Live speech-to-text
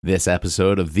This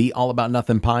episode of the All About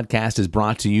Nothing podcast is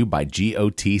brought to you by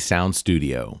GOT Sound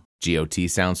Studio. GOT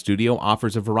Sound Studio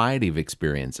offers a variety of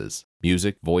experiences: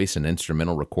 music, voice, and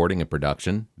instrumental recording and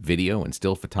production, video, and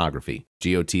still photography.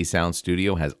 GOT Sound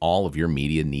Studio has all of your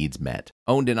media needs met.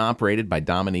 Owned and operated by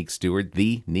Dominique Stewart,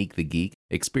 the Neek the Geek,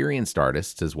 experienced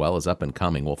artists as well as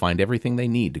up-and-coming will find everything they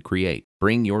need to create.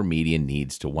 Bring your media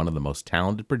needs to one of the most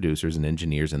talented producers and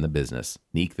engineers in the business,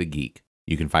 Neek the Geek.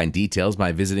 You can find details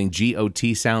by visiting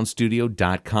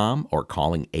gotsoundstudio.com or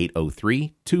calling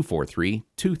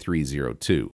 803-243-2302.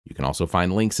 You can also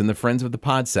find links in the Friends of the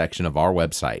Pod section of our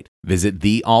website. Visit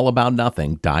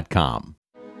theallaboutnothing.com.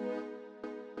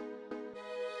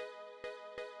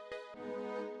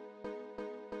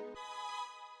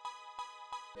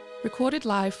 Recorded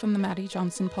live from the Maddie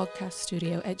Johnson podcast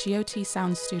studio at GOT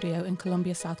Sound Studio in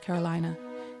Columbia, South Carolina.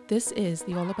 This is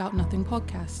the All About Nothing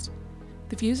podcast.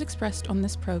 The views expressed on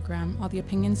this program are the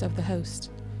opinions of the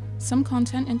host. Some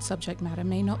content and subject matter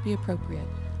may not be appropriate.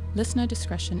 Listener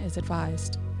discretion is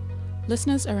advised.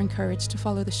 Listeners are encouraged to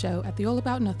follow the show at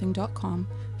theallaboutnothing.com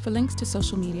for links to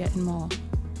social media and more.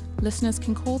 Listeners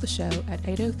can call the show at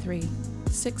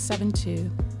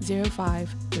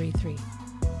 803-672-0533.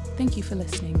 Thank you for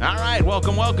listening. All right,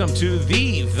 welcome to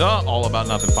the All About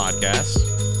Nothing podcast.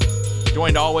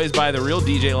 Joined always by the real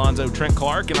DJ Lonzo Trent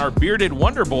Clark and our bearded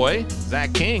wonder boy,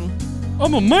 Zach King.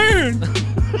 I'm a man.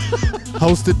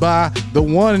 Hosted by the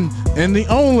one and the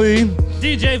only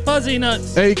DJ Fuzzy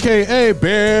Nuts, a.k.a.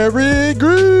 Barry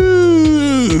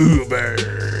Gruber.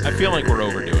 I feel like we're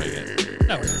overdoing it.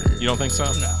 No. You don't think so?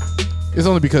 No. It's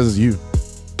only because it's you.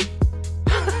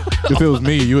 If it was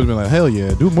me, you would have been like, hell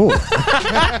yeah, do more.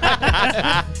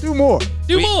 Do more.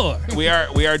 More. We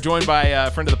are joined by a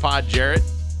friend of the pod, Jarrett.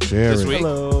 This week.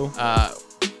 Hello.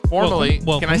 Formally,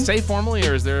 Welcome. Can I say formally,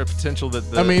 or is there a potential that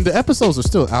I mean, the episodes are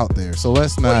still out there, so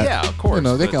let's not. Well, yeah, of course. You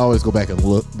know, they can always go back and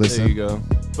listen. There you go.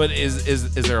 But is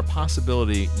there a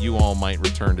possibility you all might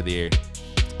return to the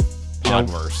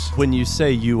Podverse? When you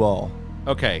say you all,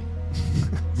 Okay.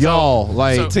 Y'all,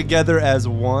 like, together as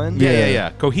one.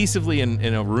 Yeah. Cohesively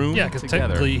in a room. Yeah, because together.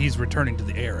 technically he's returning to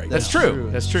the air right That's now. true.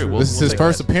 That's true. this is his take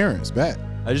first that. appearance back.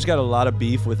 I just got a lot of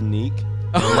beef with Neek.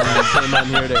 Came on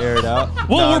here to air it out.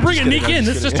 Well, No, we're I'm bringing kidding, Nick in. I'm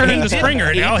This just kidding. turned into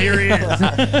Springer. Now here he is.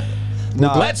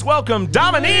 No, Let's welcome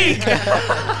Dominique.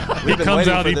 we've been comes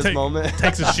waiting out, for he this moment.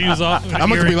 takes his shoes off. I'm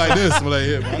going to be like this when I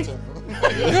hit my turn.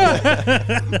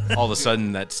 All of a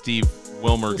sudden, that Steve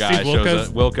Wilmer guy Steve shows Wilkos?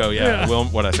 up. Wilco, yeah. Yeah.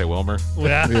 What did I say, Wilmer?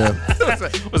 Yeah. Yeah.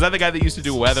 Was that the guy that used to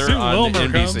do weather Sue on Wilmer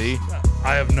NBC?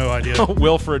 I have no idea.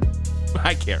 Wilfred.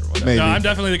 I can't remember. Maybe. No, I'm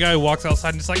definitely the guy who walks outside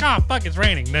and just like, fuck, it's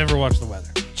raining. Never watch the weather.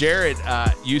 Jarrett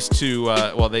used to,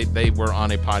 they were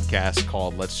on a podcast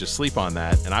called Let's Just Sleep on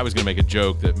That, and I was going to make a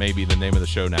joke that maybe the name of the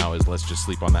show now is Let's Just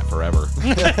Sleep on That Forever.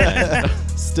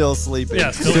 Still sleeping.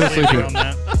 Yeah, still sleeping on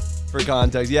that. For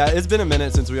context, yeah, it's been a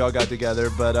minute since we all got together,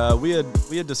 but we had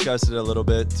discussed it a little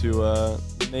bit to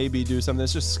maybe do something.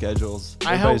 It's just schedules.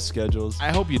 Everybody's schedules.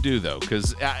 I hope you do, though,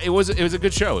 because it was a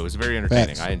good show. It was very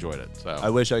entertaining. Facts. I enjoyed it. So I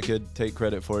wish I could take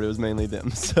credit for it. It was mainly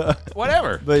them. So.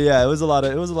 whatever. But yeah, it was a lot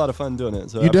of fun doing it.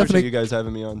 So I appreciate you guys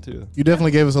having me on too. You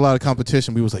definitely gave us a lot of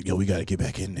competition. We was like, yo, we got to get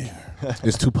back in there.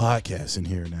 There's 2 podcasts in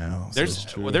here now. So.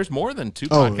 There's more than 2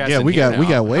 Oh, podcasts. yeah, in we here got- we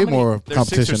now. got way How many- more there's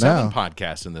competition 6 or 7 now.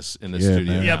 podcasts in this Yeah,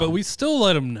 studio. man. Yeah, now. but we still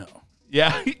let him know.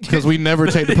 Yeah, Because we never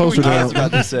take the poster I was down.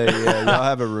 about to say, yeah, y'all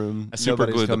have a room. I super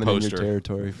Nobody's glued the coming in your poster.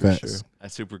 territory for Facts. sure. I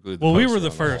super glued the Well, we poster were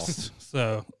the on wall. first,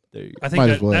 so There you go. I think Might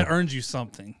that, as well. that earned you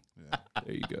something.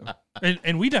 There you go.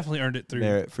 And we definitely earned it through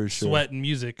Merit for sure. sweat and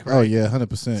music. Right? Oh, yeah,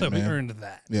 100%, So we man. earned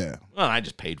that. Yeah. Well, I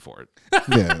just paid for it.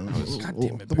 Yeah. God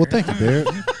damn it, Well, thank you, Barrett.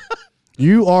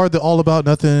 You are the all about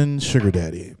nothing sugar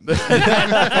daddy.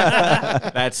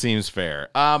 That seems fair.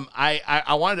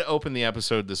 I wanted to open the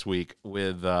episode this week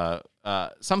with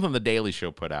something the Daily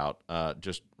Show put out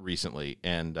just recently,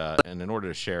 and in order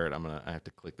to share it, I have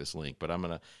to click this link, but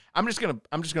I'm just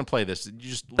gonna play this. You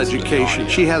just listen to the Education.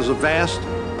 audio. She has a vast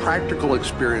practical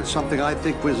experience, something I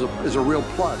think is a real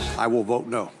plus. I will vote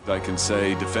no. I can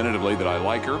say definitively that I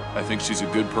like her. I think she's a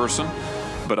good person,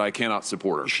 but I cannot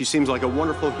support her. She seems like a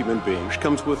wonderful human being. She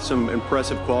comes with some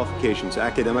impressive qualifications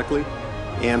academically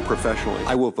and professionally.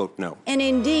 I will vote no. And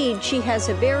indeed, she has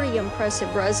a very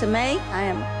impressive resume. I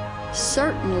am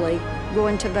certainly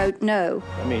going to vote no.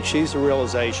 I mean, she's the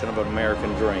realization of an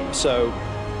American dream. So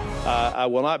I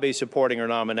will not be supporting her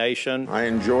nomination. I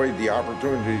enjoyed the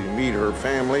opportunity to meet her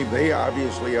family. They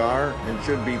obviously are and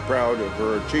should be proud of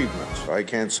her achievements. I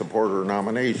can't support her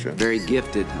nomination. Very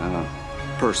gifted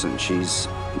person. She's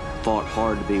fought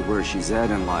hard to be where she's at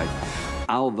in life.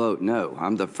 I'll vote no.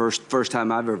 I'm the first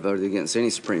time I've ever voted against any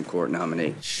Supreme Court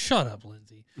nominee. Shut up,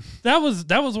 Lindsay. That was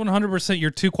 100%. You're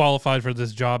too qualified for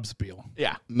this job spiel.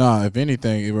 Yeah. Nah, if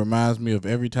anything, it reminds me of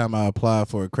every time I applied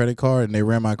for a credit card and they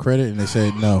ran my credit and they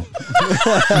said no.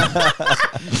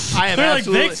 I am They're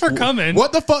absolutely. like, thanks for coming.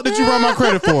 What the fuck did you run my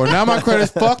credit for? Now my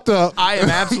credit's fucked up. I am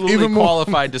absolutely Even more.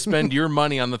 qualified to spend your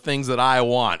money on the things that I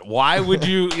want. Why would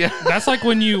you? Yeah. That's like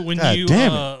when you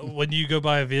damn when you go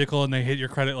buy a vehicle and they hit your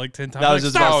credit like 10 times. That was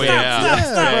Like, just about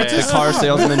stop. the car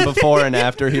salesman before and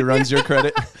after he runs your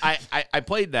credit. I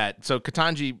played that. So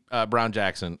Ketanji Brown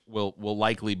Jackson will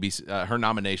likely be her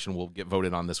nomination will get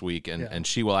voted on this week, and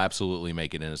she will absolutely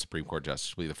make it in a Supreme Court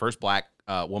justice. She'll be the first black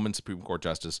woman Supreme Court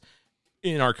justice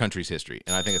in our country's history,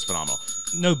 and I think it's phenomenal.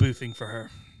 No boothing for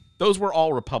her. Those were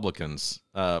all Republicans,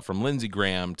 from Lindsey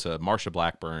Graham to Marsha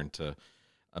Blackburn to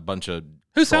a bunch of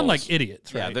Who sound trolls. like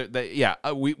idiots, right? Yeah,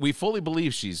 we fully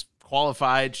believe she's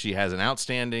qualified. She has an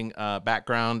outstanding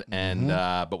background, and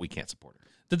but we can't support her.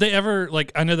 Did they ever,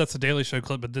 like, I know that's a Daily Show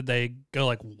clip, but did they go,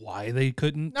 like, why they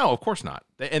couldn't? No, of course not.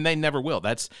 And they never will.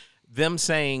 That's them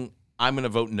saying, I'm going to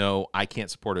vote no, I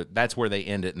can't support it. That's where they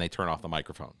end it, and they turn off the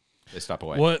microphone. They step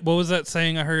away. What was that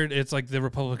saying I heard? It's like the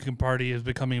Republican Party is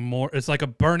becoming more, it's like a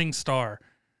burning star,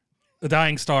 a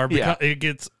dying star. Yeah. It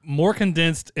gets more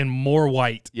condensed and more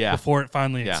white before it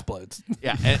finally explodes.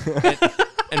 Yeah,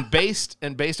 and based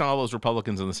on all those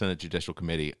Republicans in the Senate Judicial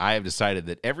Committee, I have decided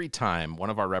that every time one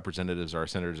of our representatives or our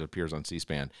senators appears on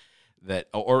C-SPAN, that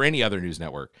or any other news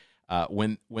network,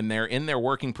 when they're in their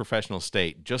working professional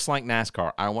state, just like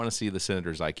NASCAR, I want to see the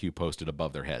senators' IQ posted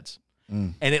above their heads.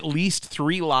 And at least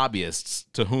 3 lobbyists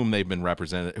to whom they've been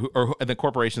represented, or the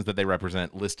corporations that they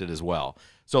represent, listed as well.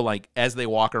 So, like, as they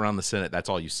walk around the Senate, that's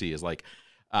all you see is, like,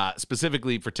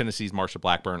 specifically for Tennessee's Marsha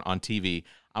Blackburn on TV,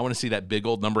 I want to see that big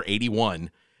old number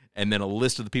 81, and then a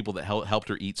list of the people that helped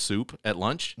her eat soup at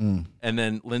lunch. And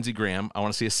then Lindsey Graham, I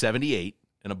want to see a 78,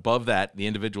 and above that, the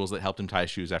individuals that helped him tie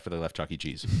his shoes after they left Chuck E.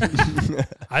 Cheese.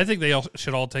 I think they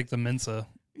should all take the Mensa.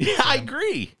 Yeah, I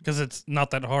agree. Because it's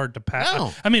not that hard to pass.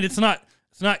 No. I mean, it's not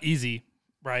easy,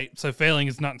 right? So failing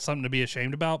is not something to be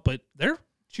ashamed about, but they're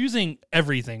choosing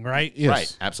everything, right? Yes.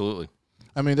 Right, absolutely.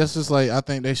 I mean, that's just like, I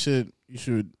think you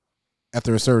should,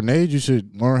 after a certain age, you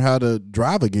should learn how to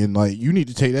drive again. Like, you need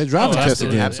to take that driving test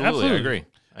again. Absolutely.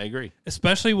 I agree.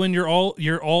 Especially when you're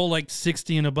all like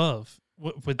 60 and above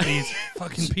with these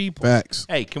fucking people. Facts.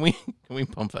 Hey, can we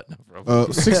pump that number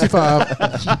up?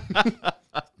 65.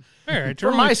 Fair,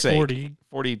 For my sake, 40.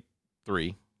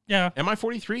 43. Yeah. Am I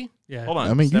 43? Yeah. Hold on.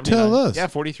 I mean, you 79. tell us. Yeah,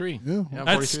 43. Yeah.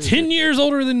 That's 43. 10 years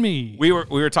older than me. We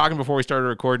were talking before we started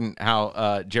recording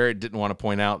how Jarrett didn't want to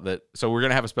point out that, so we're going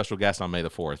to have a special guest on May the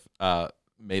 4th.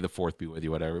 May the 4th be with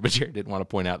you, whatever. But Jarrett didn't want to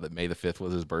point out that May the 5th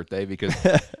was his birthday because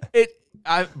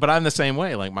but I'm the same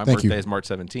way. Like, my birthday is March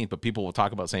 17th, but people will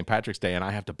talk about St. Patrick's Day, and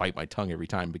I have to bite my tongue every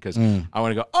time because I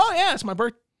want to go, oh, yeah, it's my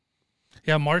birthday.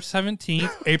 Yeah, March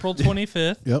 17th, April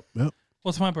 25th. Yep.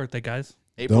 What's my birthday, guys?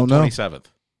 April 27th.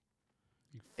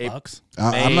 Fucks.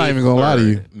 I'm not even going to lie to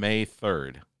you. May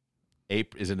 3rd.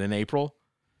 Is it in April?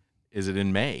 Is it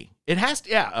in May? It has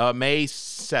to, May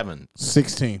 7th.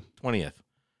 16. 20th.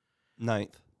 9th.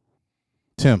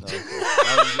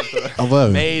 10th.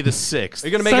 11. May the 6th. Are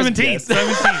you going to make 17th.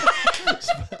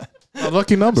 A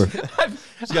lucky number.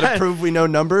 Just got to prove we know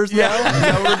numbers now? Is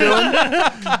that what we're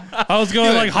doing? I was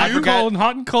going like hot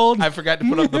and cold. I forgot to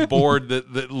put up the board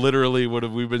that literally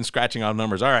we've been scratching out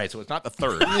numbers. All right, so it's not the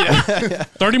 3rd.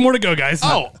 30 more to go, guys.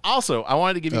 Oh, also, I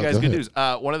wanted to give you guys go good ahead.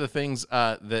 news. One of the things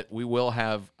that we will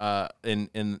have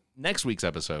in next week's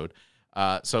episode,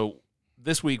 so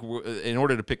this week, in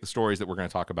order to pick the stories that we're going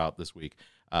to talk about this week,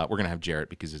 we're going to have Jarrett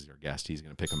because he's our guest. He's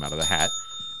going to pick them out of the hat.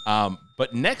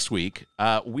 But next week,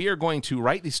 we are going to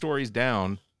write these stories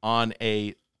down on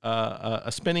a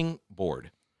spinning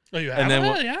board. Oh, you have And then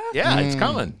it? yeah, it's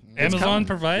coming. Amazon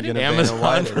provided?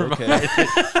 Amazon provided.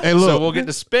 Hey, look. So we'll get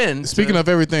to spin. Speaking of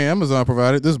everything Amazon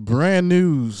provided, this brand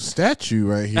new statue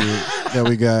right here that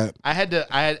we got.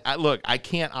 Look, I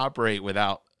can't operate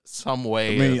without some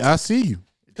way. I mean, I see you.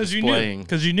 Because you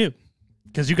knew.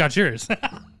 Because you got yours.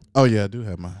 Oh, yeah, I do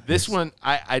have mine. This one,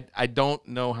 I don't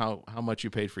know how much you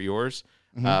paid for yours,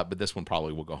 but this one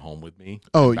probably will go home with me.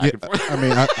 Oh, Back yeah. and forth. I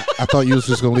mean, I thought you was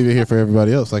just going to leave it here for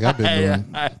everybody else like I've been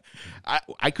doing.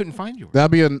 I couldn't find yours. That'll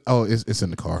be it's in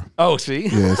the car. Oh, see?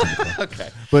 Yeah, it's in the car. Okay.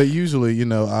 But usually,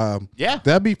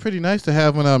 that'd be pretty nice to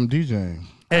have when I'm DJing.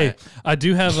 Hey, I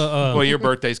do have a... well, your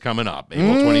birthday's coming up.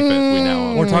 April 25th, we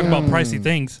know. We're talking about pricey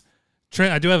things.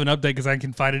 Trent, I do have an update because I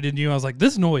confided in you. I was like,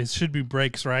 this noise should be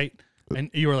brakes, right? And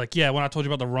you were like, yeah, when I told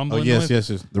you about the rumbling noise. Yes.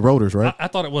 The rotors, right? I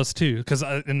thought it was too.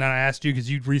 And then I asked you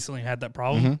because you recently had that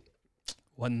problem.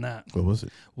 Wasn't that? What was it?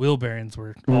 Wheel bearings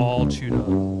were all chewed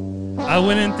up. I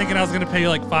went in thinking I was going to pay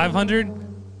like $500,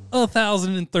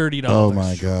 $1,030. Oh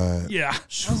my God. Yeah.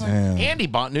 Damn. Andy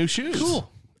bought new shoes.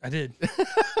 Cool. I did.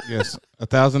 Yes,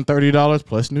 $1,030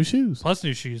 plus new shoes. Plus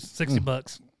new shoes,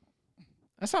 $60.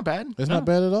 That's not bad. That's not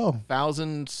bad at all.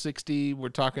 1,060. We're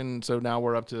talking. So now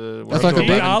we're up to. That's like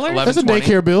that's a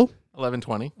daycare bill.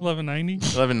 1120. $11.90.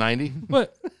 $11.90.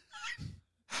 What?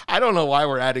 I don't know why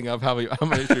we're adding up how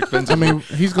much you're expensive. I mean,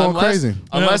 he's going crazy.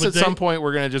 Unless No, at some point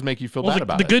we're gonna just make you feel bad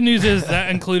about the it. good news is that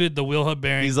included the wheel hub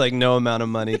bearing. He's like, no amount of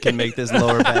money can make this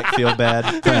lower back feel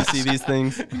bad. You see these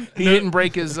things? He didn't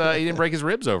break his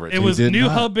ribs over it. It was new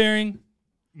hub bearing,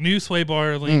 new sway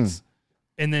bar links,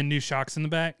 and then new shocks in the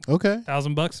back. Okay.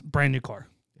 $1,000, brand new car.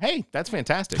 Hey, that's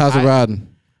fantastic. How's it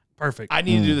riding? Perfect. I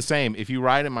need to do the same. If you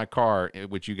ride in my car,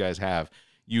 which you guys have,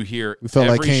 you hear felt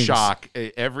like every kings.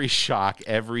 shock,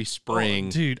 every spring.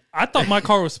 Oh, dude, I thought my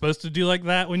car was supposed to do like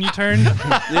that when you turned.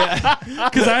 Yeah.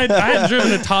 Because I hadn't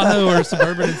driven a Tahoe or a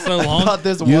Suburban in so long. I thought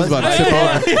this You was was about to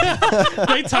tip off.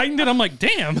 They tightened it. I'm like,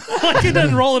 damn. Like it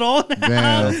doesn't roll at all now.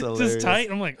 Damn. It's just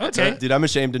tight. I'm like, okay. Dude, I'm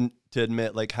ashamed to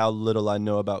admit like how little I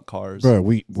know about cars. Bro,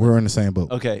 we're in the same boat.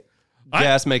 Okay.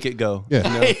 Gas, make it go.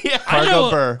 Yeah. You know? Cargo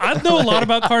burr. I know a lot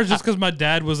about cars just because my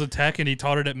dad was a tech and he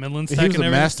taught it at Midlands Tech. He was and a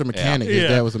everything. master mechanic. His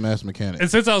dad was a master mechanic. And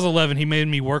since I was 11, he made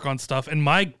me work on stuff. And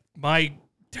my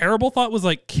terrible thought was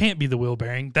like, can't be the wheel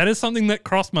bearing. That is something that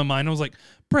crossed my mind. I was like,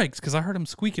 brakes, because I heard him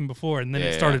squeaking before, and then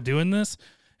it started doing this.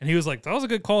 And he was like, that was a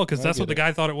good call because that's what the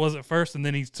guy thought it was at first. And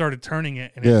then he started turning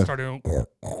it, and it started going.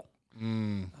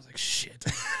 I was like, shit.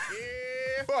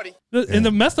 Buddy. And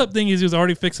the messed up thing is he was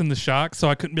already fixing the shocks, so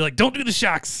I couldn't be like, don't do the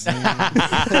shocks.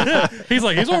 He's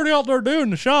like, he's already out there doing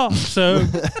the shocks. So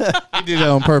He did that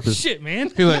on purpose. shit, man.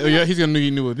 He's like, oh, yeah, he's gonna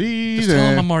need new of these. Just tell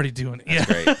him I'm already doing it. Yeah.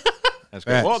 Great. That's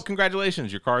great. Facts. Well,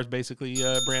 congratulations. Your car is basically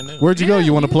brand new. Where'd you go?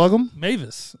 You want to plug them?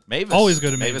 Mavis. Mavis. Always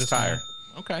go to Mavis Tire.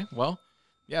 now. Okay. Well,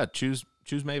 yeah. Choose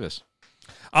Mavis.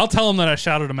 I'll tell him that I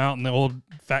shouted him out, and the old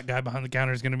fat guy behind the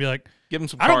counter is going to be like, Give him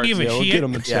some I cards. don't give a We'll shit. get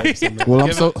him a check.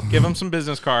 Well, Give him some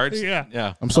business cards. Yeah.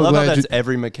 Yeah. I'm I so love how glad you. that's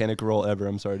every mechanic role ever.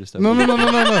 I'm sorry to step No, in. no.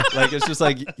 Like it's just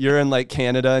like you're in like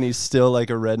Canada and he's still like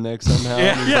a redneck somehow.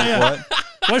 Yeah, And he's yeah, like, yeah.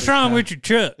 What? What's wrong with your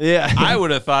truck? Yeah. I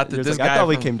would have thought that You're this like, guy. I thought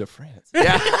we from- came to France.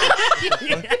 Yeah.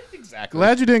 Exactly.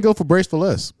 Glad you didn't go for brace for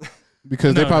less,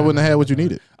 because they No, probably no, wouldn't have had what you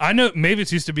needed. I know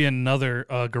Mavis used to be another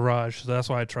garage, so that's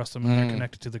why I trust them. And they're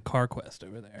connected to the CarQuest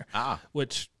over there,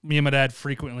 which me and my dad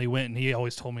frequently went, and he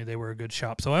always told me they were a good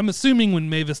shop. So I'm assuming when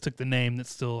Mavis took the name,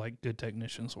 that's still like good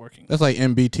technicians working. That's like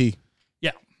MBT.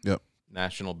 Yeah. Yep.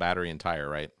 National Battery and Tire,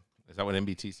 right? Is that what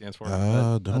MBT stands for?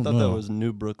 I Don't thought know. that was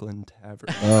New Brooklyn Tavern.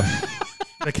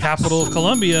 The capital of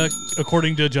Columbia,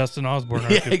 according to Justin Osborne. our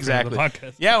good Yeah, friend of exactly. the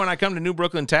podcast. Yeah, when I come to New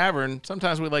Brooklyn Tavern,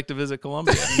 sometimes we like to visit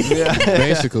Columbia.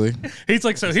 Basically. He's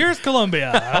like, so here's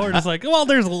Columbia. We're just like, well,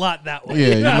 there's a lot that way.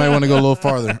 Yeah, you might want to go a little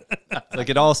farther. Like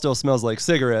it all still smells like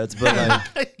cigarettes, but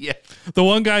like Yeah. The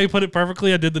one guy who put it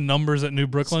perfectly, I did the numbers at New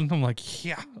Brooklyn. I'm like,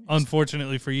 yeah,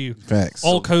 unfortunately for you. Facts.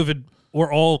 All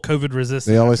COVID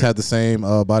resistant. They always had the same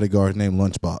bodyguard named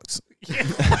Lunchbox.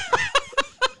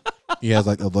 He has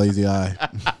like a lazy eye.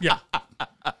 Yeah.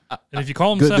 And if you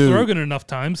call him Good Seth dude. Rogen enough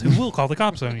times, he will call the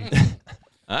cops on you.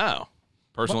 Oh.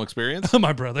 Personal experience?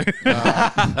 My brother.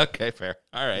 Okay, fair.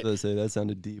 All right. let's say that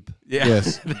sounded deep. Yeah.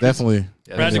 Yes, definitely.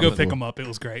 Yeah, I had to go there's pick him up. It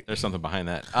was great. There's something behind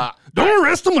that. Don't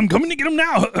arrest him. I'm coming to get him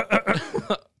now.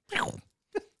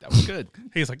 That was good.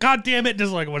 He's like, God damn it.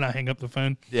 Just like when I hang up the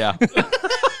phone. Yeah.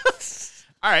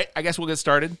 All right. I guess we'll get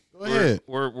started. Go ahead.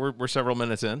 We're several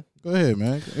minutes in. Go ahead,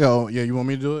 man. Oh, yeah, you want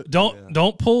me to do it?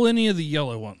 Don't pull any of the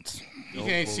yellow ones. You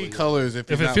can't see colors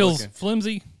if If you're it not feels looking.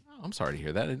 flimsy. Oh, I'm sorry to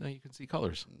hear that. I didn't know you could see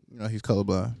colors. You know, he's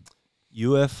colorblind.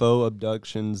 UFO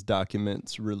abductions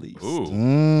documents released.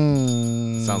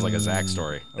 Ooh. Sounds like a Zach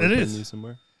story. Are we It putting is. these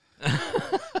somewhere? Yeah,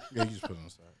 you just put it on the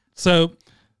side. So,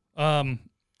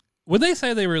 when they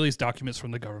say they release documents from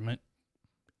the government,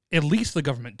 at least the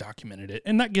government documented it,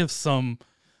 and that gives some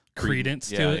credence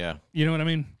to it. Yeah. You know what I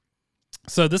mean?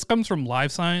 So this comes from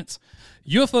Live Science.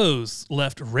 UFOs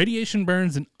left radiation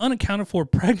burns and unaccounted for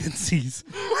pregnancies.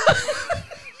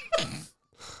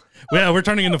 Well, we're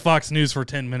turning into Fox News for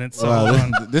 10 minutes. So hold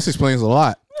on. This explains a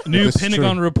lot. New This is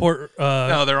Pentagon true. report.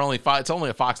 No, they're only it's only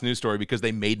a Fox News story because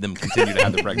they made them continue to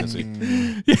have the pregnancy.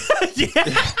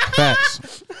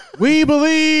 Facts. We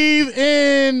believe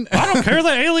in I don't care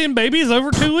that alien baby is over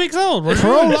 2 weeks old. We're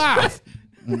pro-life.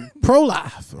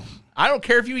 Pro-life. I don't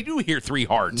care if you do hear 3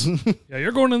 hearts. Yeah,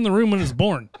 you're going in the room when it's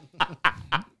born.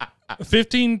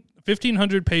 15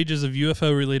 1,500 pages of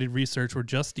UFO-related research were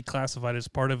just declassified as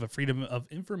part of a Freedom of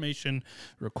Information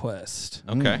request.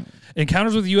 Okay.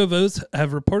 Encounters with UFOs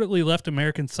have reportedly left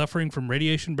Americans suffering from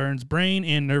radiation burns, brain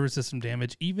and nervous system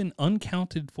damage, even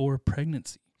unaccounted for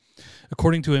pregnancy.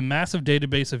 According to a massive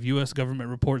database of U.S. government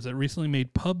reports that recently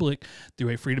made public through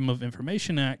a Freedom of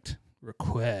Information Act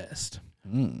request.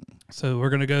 So we're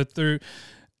going to go through...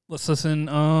 Let's listen.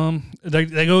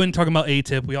 They go in talking about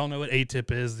ATIP. We all know what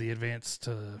ATIP is, the advanced...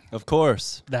 of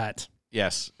course. That.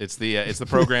 Yes, it's the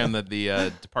program that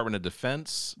the Department of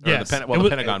Defense, or Yes. the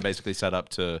Pentagon basically set up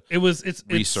to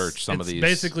research some of these.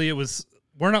 Basically, it was...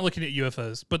 We're not looking at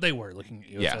UFOs, but they were looking at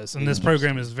UFOs. Yeah. And this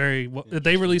program is very...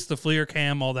 They released the FLIR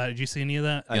cam, all that. Did you see any of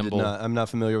that? I did not. I'm not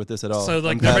familiar with this at all. So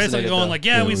like I'm they're basically fascinated, going though. like,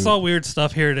 yeah, we saw weird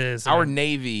stuff. Here it is. Our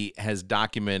Navy has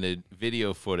documented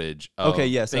video footage of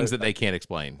things that they can't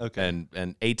explain. Okay.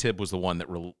 And ATIP was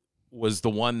the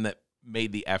one that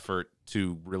made the effort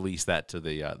to release that to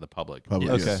the public.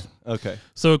 Okay.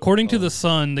 So according to The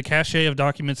Sun, the cache of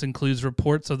documents includes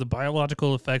reports of the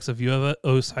biological effects of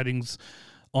UFO sightings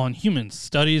on humans,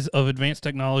 studies of advanced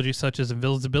technology such as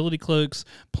invisibility cloaks,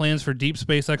 plans for deep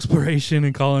space exploration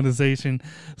and colonization.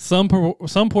 Some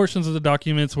portions of the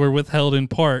documents were withheld in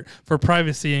part for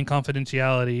privacy and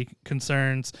confidentiality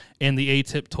concerns, and the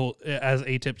ATIP told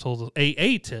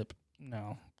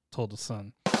The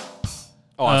Sun.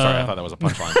 Oh, I'm sorry. I thought that was a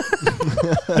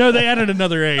punchline. No, they added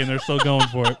another A, and they're still going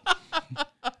for it.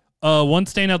 One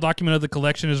standout document of the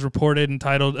collection is reported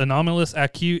entitled Anomalous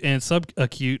Acute and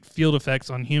Subacute Field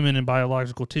Effects on Human and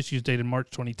Biological Tissues, dated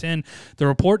March 2010. The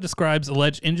report describes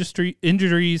alleged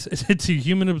injuries to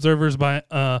human observers by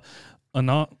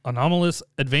anomalous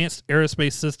advanced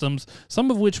aerospace systems, some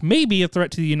of which may be a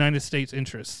threat to the United States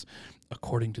interests,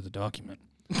 according to the document.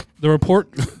 The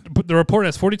report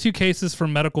has 42 cases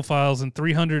from medical files and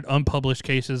 300 unpublished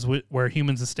cases where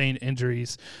humans sustained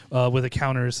injuries with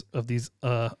encounters of these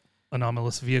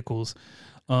anomalous vehicles,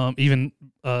 even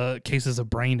cases of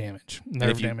brain damage,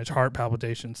 nerve damage, heart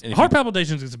palpitations. Heart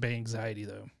palpitations is bad anxiety,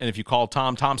 though. And if you call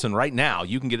Tom Thompson right now,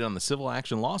 you can get it on the civil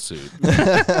action lawsuit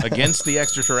against the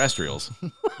extraterrestrials.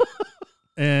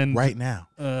 And right now,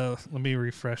 let me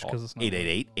refresh because it's not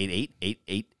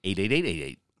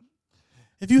 888-888-8888.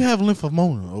 If you have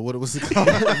lymphoma, or what was it called?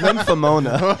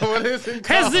 Lymphoma. What is it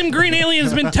called? Has them green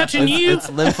aliens been touching you?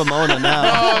 It's lymphoma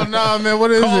now. Oh, no, man.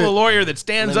 What is Call it? a lawyer that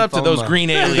stands up to those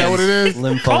green aliens. Is that what it is?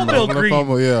 Lymphoma. Call Bill Green.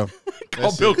 Lymphoma, yeah.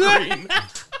 Call Bill Green.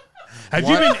 Have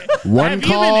you been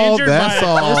injured by a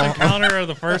close encounter of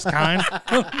the first kind?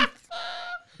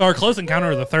 Or a close encounter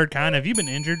of the third kind? Have you been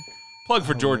injured? Plug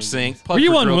for George Sink. Were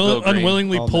you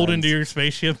unwillingly pulled into your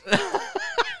spaceship?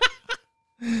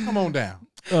 Come on down.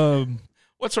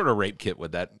 What sort of rape kit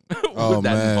would that man.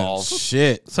 involve?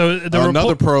 Shit. So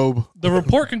another probe. The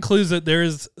report concludes that there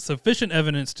is sufficient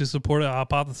evidence to support a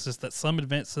hypothesis that some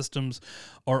advanced systems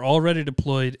are already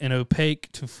deployed and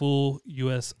opaque to full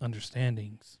U.S.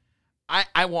 understandings.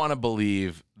 I want to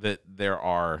believe that there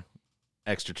are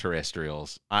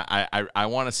extraterrestrials. I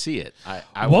want to see it.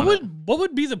 What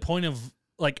would be the point of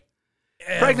like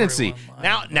pregnancy?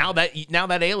 Now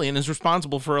that alien is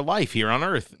responsible for a life here on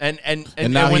Earth, and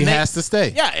now when he has to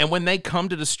stay. Yeah, and when they come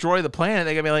to destroy the planet,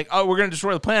 they're gonna be like, "Oh, we're gonna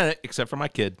destroy the planet, except for my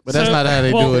kid." But that's not how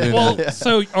they do it.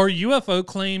 So are UFO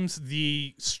claims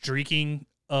the streaking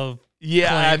of?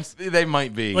 Yeah, claims? they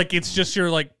might be. Like it's just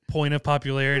your like point of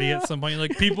popularity at some point.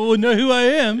 Like people would know who I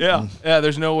am. Yeah.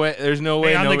 There's no way.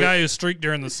 Hey, I'm the guy who streaked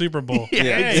during the Super Bowl. Yeah,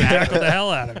 hey, exactly. the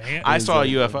hell out of me. I saw a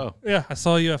UFO. Yeah, I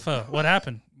saw a UFO. What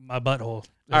happened? My butthole.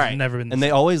 All right. Never been. And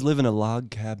they always live in a log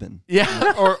cabin.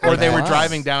 Yeah, or they were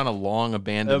driving down a long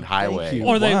abandoned highway. you.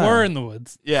 Or they Wow. were in the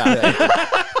woods. Yeah.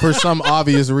 For some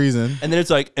obvious reason. And then it's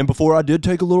like, and before I did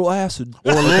take a little acid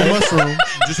or a little mushroom,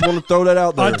 just want to throw that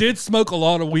out there. I did smoke a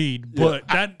lot of weed, but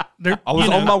I was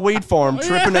on my weed farm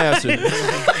tripping acid.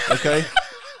 Okay.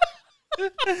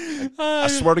 I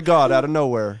swear to God, out of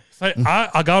nowhere.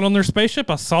 I got on their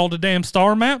spaceship. I saw the damn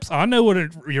star maps. I know what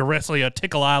your wrestling a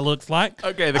tickle eye looks like.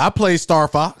 Okay, I play Star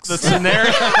Fox. The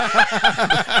scenario.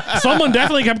 Someone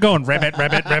definitely kept going rabbit.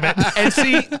 And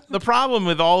see, the problem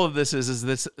with all of this is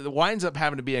this it winds up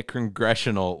having to be a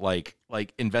congressional like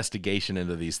investigation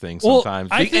into these things sometimes.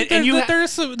 I think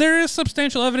there is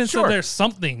substantial evidence that there's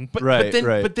something.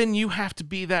 But then you have to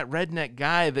be that redneck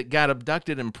guy that got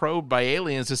abducted and probed by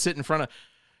aliens to sit in front of.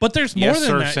 But there's more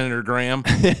than that. Senator Graham.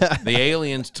 The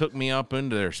aliens took me up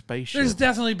into their spaceship. There's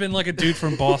definitely been like a dude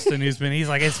from Boston he's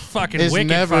like, it's fucking It's wicked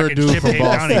never a fucking dude chip from head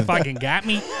down. He Boston. fucking got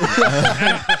me.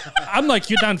 I'm like,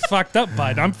 you done fucked up,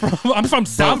 bud. I'm from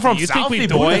Southie. You think we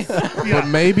boy. But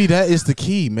maybe that is the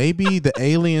key. Maybe the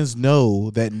aliens know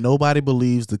that nobody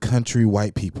believes the country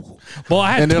white people. Well,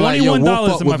 I had and they're $21 like, yo, we'll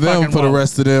fuck in my with them fucking for the wallet.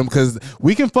 rest of them because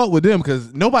we can fuck with them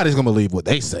because nobody's gonna believe what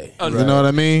they say. You know what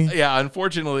I mean? Yeah,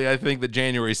 unfortunately, I think that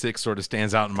January 6th sort of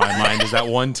stands out in my mind as that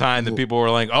one time that people were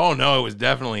like, "Oh no, it was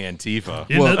definitely Antifa."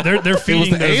 Yeah, well, they're feeding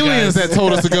it was the those aliens guys. that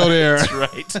told us to go there. That's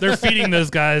right. They're feeding those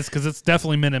guys because it's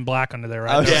definitely Men in Black under there,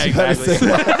 right? Yeah,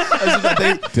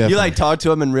 exactly. You like talk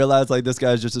to him and realize like this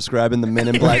guy's just describing the Men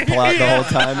in Black plot the whole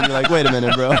time, and you're like, wait a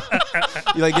minute, bro.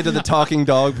 You like get to the talking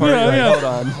dog part. Yeah, you're like, yeah. hold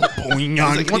on.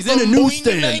 He's in a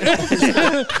newsstand.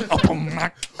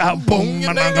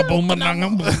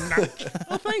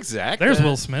 Well, thanks, Zach. There's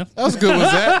Will Smith. That was a good one,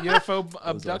 Zach. UFO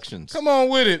abductions. Come on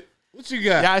with it. What you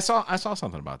got? Yeah, I saw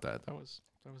something about that. That was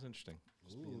interesting.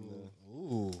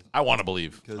 Ooh. I want to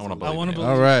believe. I want to believe.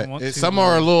 All right. Some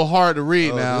are a little hard to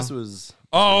read now. This was.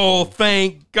 Oh,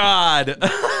 thank God.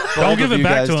 Don't give it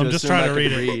back to him. Just try to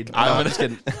read it. I'm just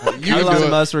kidding. You Elon do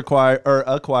it. Musk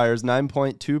acquires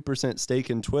 9.2% stake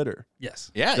in Twitter.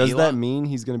 Yes. Yeah. Does Elon. that mean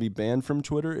he's going to be banned from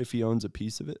Twitter if he owns a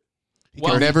piece of it? He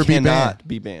can never be cannot banned.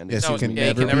 be banned. Yes, No, he can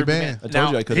yeah, never be banned. I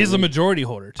told you I couldn't. He's a read. majority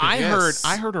holder, too. I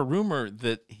heard a rumor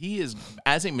that he is,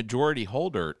 as a majority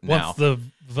holder now. What's the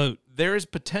vote? There is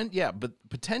but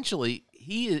potentially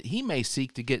he may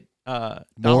seek to get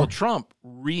Donald Trump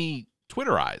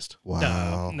re-Twitterized.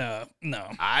 Wow. No.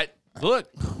 Look.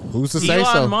 Who's to say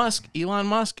so? Elon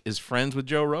Musk is friends with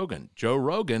Joe Rogan. Joe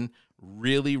Rogan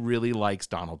really, really likes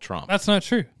Donald Trump. That's not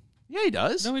true. Yeah, he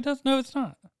does. No, he does. No, it's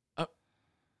not. I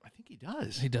think he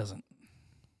does. He doesn't.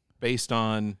 Based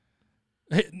on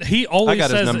he always I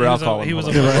got his says number. I'll call him. he was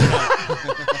Hold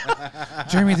a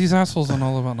Jeremy, these assholes on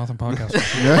All About Nothing podcast.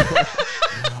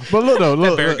 But look,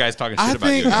 that Barrett guy's talking shit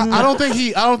about you.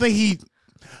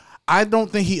 I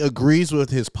don't think he agrees with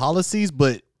his policies,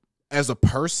 but as a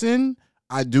person,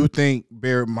 I do think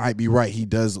Barrett might be right. He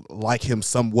does like him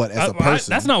somewhat as a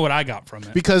person. That's not what I got from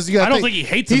it. Because I don't think he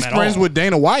hates him he's at friends all. with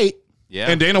Dana White, Yeah.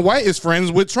 and Dana White is friends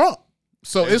with Trump.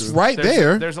 So it's right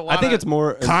there. There's a lot. I think it's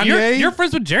more. Kanye. You're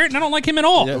friends with Jarrett, and I don't like him at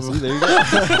all. Yeah, see, there you go.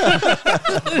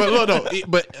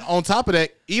 but on top of that,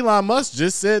 Elon Musk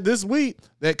just said this week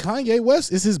that Kanye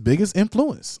West is his biggest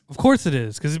influence. Of course it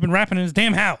is, because he's been rapping in his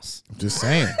damn house. I'm just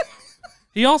saying.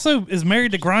 He also is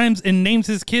married to Grimes and names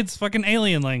his kids fucking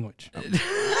alien language.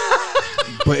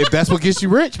 But if that's what gets you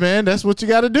rich, man, that's what you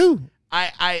got to do.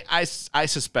 I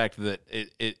suspect that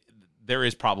there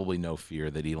is probably no fear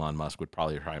that Elon Musk would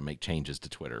probably try to make changes to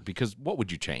Twitter, because what would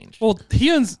you change? Well,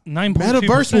 he owns 9.2%.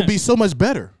 Metaverse will be so much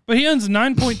better. But he owns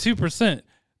 9.2%.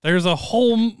 There's a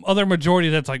whole other majority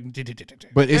that's like.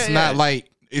 But it's not like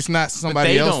it's not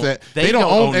somebody else that they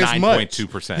don't own as much.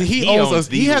 9.2%. He owns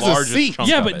he has a seat.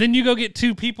 Yeah, but then you go get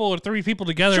 2 people or 3 people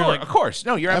together. Sure, like, of course.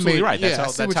 No, you're absolutely right.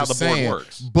 That's how the board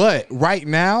works. But right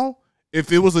now,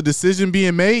 if it was a decision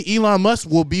being made, Elon Musk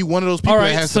will be one of those people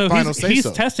that has the final say. He's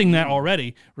testing that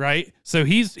already, right? So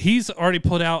he's already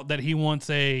put out that he wants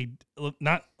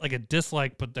not like a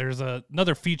dislike, but there's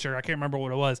another feature. I can't remember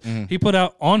what it was. He put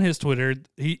out on his Twitter.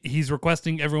 He's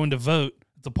requesting everyone to vote.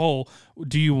 It's a poll.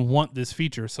 Do you want this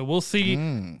feature? So we'll see.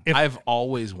 If I've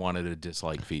always wanted a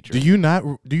dislike feature. Do you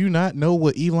not know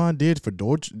what Elon did for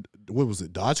Doge? What was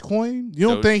it? Dogecoin? You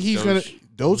don't think he's gonna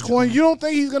Dogecoin? You don't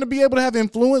think he's gonna be able to have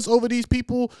influence over these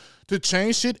people to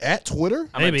change shit at Twitter?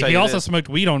 Maybe he also smoked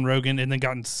weed on Rogan and then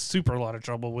got in a lot of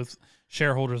trouble with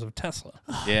shareholders of Tesla.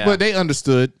 Yeah, but they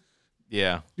understood.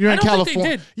 Yeah, you're in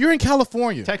California. You're in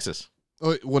California, Texas.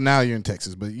 Oh, well, now you're in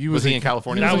Texas, but you was he in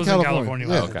California? That was in California.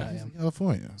 Yeah, okay,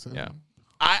 California. So. Yeah.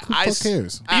 Who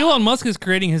cares? Elon Musk is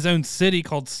creating his own city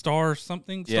called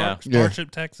Starship,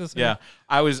 Texas. Yeah,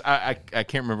 I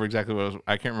can't remember exactly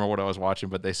I can't remember what I was watching,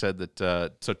 but they said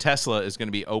that so Tesla is going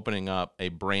to be opening up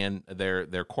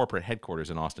their corporate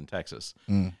headquarters in Austin, Texas,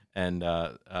 and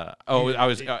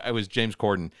I was James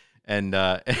Corden, and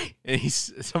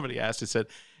somebody asked,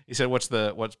 he said what's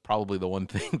probably the one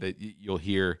thing that you'll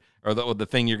hear, or the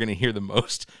thing you're going to hear the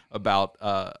most about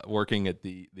working at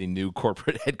the new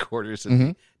corporate headquarters at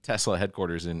the Tesla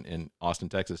headquarters in Austin,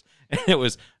 Texas, and it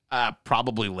was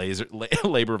probably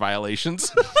labor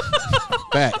violations.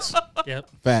 Facts. Yep.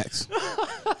 Facts.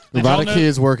 A lot of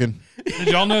kids working. Did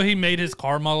y'all know he made his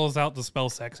car models out to spell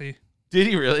sexy? Did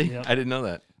he really? Yep. I didn't know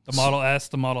that. The Model S,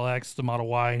 the Model X, the Model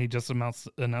Y, and he just announced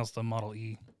the Model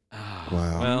E.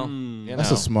 Wow. Well,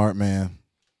 that's a smart man.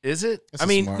 Is it? That's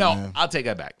man. I'll take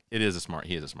that back. He is a smart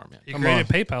man. He created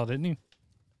PayPal, didn't he?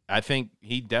 I think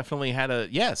he definitely had a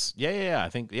yes. Yeah. I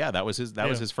think that was his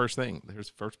was his first thing. His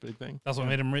first big thing. That's what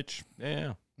made him rich.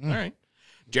 Yeah. All right.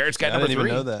 Jarrett's got I number didn't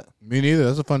 3. even know that. Me neither.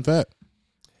 That's a fun fact.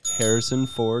 Harrison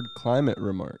Ford climate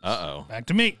remarks. Uh-oh. Back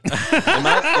to me. Am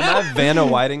I Vanna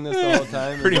Whiting this the whole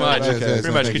time? Pretty much. Yes, yes,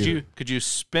 Pretty much. thank Could you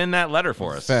spin that letter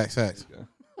for us? Facts.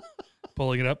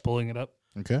 Pulling it up.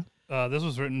 Okay. This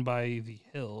was written by The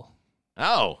Hill.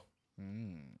 Oh.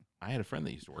 I had a friend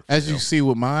that used to work for As the you Hill. see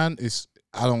with mine,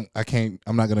 I'm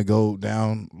not gonna go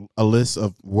down a list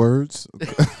of words.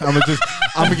 I'm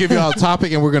gonna give y'all a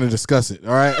topic and we're gonna discuss it.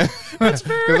 All right? Because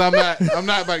I'm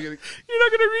not about to get. You're not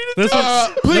going to read it? This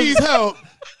Please help.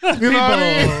 You know what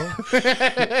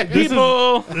I mean?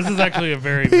 This is actually a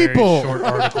very, very short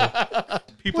article.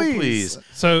 People, please.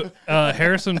 So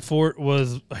Harrison Ford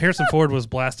was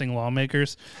blasting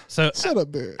lawmakers. So Shut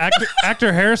up, Barry.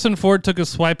 actor Harrison Ford took a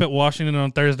swipe at Washington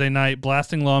on Thursday night,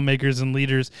 blasting lawmakers and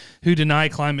leaders who deny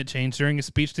climate change during a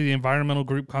speech to the environmental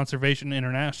group Conservation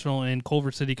International in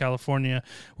Culver City, California,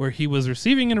 where he was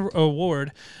receiving an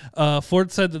award.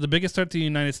 Ford said that the biggest threat to the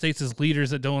United States is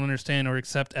leaders that don't understand or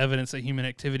accept evidence that human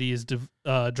activity is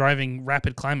driving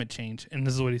rapid climate change. And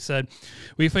this is what he said: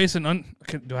 "We face an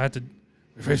unprecedented."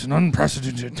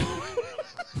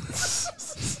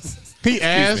 He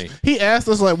asked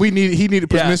us like he needed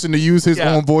permission to use his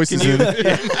own voices.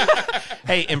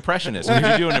 Hey, impressionist, could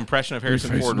you do an impression of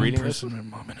Harrison Ford reading this?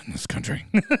 Moment in this country.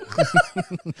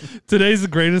 Today's the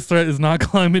greatest threat is not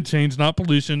climate change, not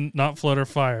pollution, not flood or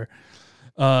fire.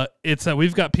 It's that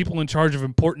we've got people in charge of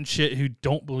important shit who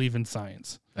don't believe in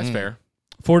science. That's fair.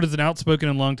 Ford is an outspoken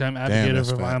and longtime advocate of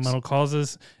that's environmental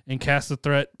causes and cast the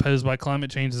threat posed by climate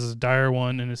change as a dire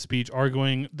one in his speech,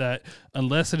 arguing that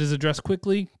unless it is addressed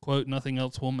quickly, quote, nothing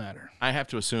else will matter. I have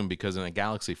to assume because in a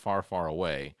galaxy far, far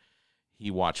away,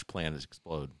 he watched planets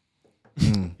explode.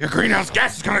 Your greenhouse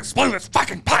gas is going to explode this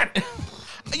fucking planet.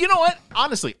 You know what?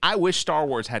 Honestly, I wish Star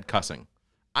Wars had cussing.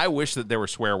 I wish that there were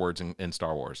swear words in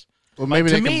Star Wars. Well, maybe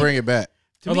they can bring it back.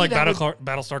 Or like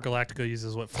Battlestar Galactica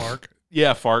uses what, FARC?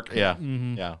 Yeah, FARC. Yeah,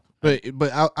 Mm-hmm. yeah. But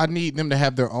I need them to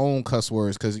have their own cuss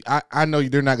words because I know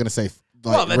they're not going to say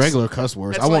regular cuss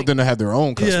words. I want them to have their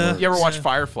own cuss words. You ever watch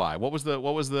Firefly? What was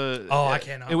the? Oh, I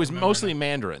cannot. It was mostly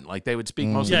Mandarin. Like they would speak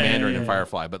mostly Mandarin in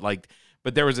Firefly,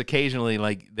 but there was occasionally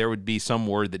there would be some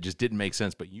word that just didn't make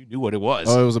sense, but you knew what it was.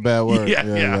 Oh, it was a bad word.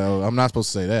 Yeah. I'm not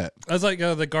supposed to say that. That's like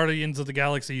the Guardians of the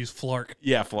Galaxy use flark.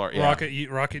 Yeah, flark.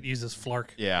 Yeah. Rocket uses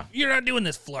flark. Yeah. You're not doing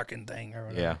this flarking thing or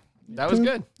whatever. Yeah. That was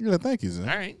good. Yeah, thank you, Zach.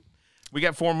 All right. We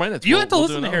got 4 minutes. You have to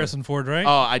listen to Harrison Ford, right? Oh,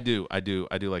 I do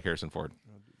like Harrison Ford.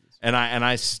 And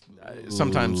I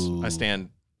sometimes I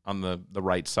stand on the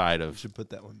right side of. Should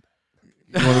put that one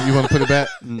back. You want to put it back?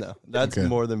 No, that's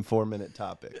more than 4 minute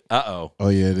topic. Uh-oh. Oh,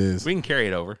 yeah, it is. We can carry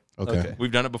it over. Okay.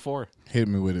 We've done it before. Hit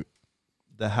me with it.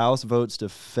 The House votes to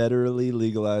federally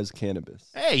legalize cannabis.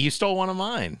 Hey, you stole one of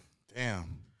mine.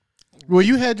 Damn. Well,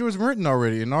 you had yours written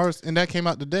already, and that came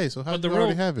out today. So how did you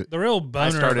already have it? The real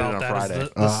boner started about it on that Friday. is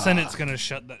the Senate's going to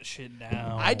shut that shit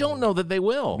down. I don't know that they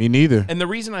will. Me neither. And the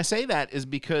reason I say that is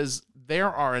because there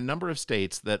are a number of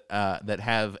states that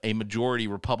have a majority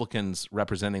Republicans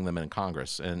representing them in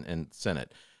Congress and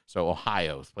Senate. So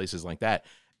Ohio, places like that.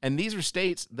 And these are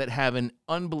states that have an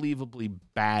unbelievably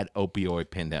bad opioid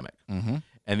pandemic. Mm-hmm.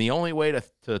 And the only way to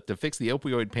fix the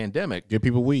opioid pandemic, give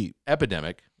people weed.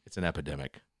 Epidemic. It's an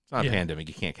epidemic. It's not a pandemic.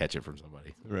 You can't catch it from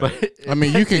somebody. Right. But I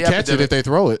mean, you can catch it if they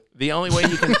throw it. The only way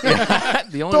you can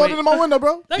throw it in my window,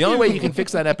 bro. The only way you can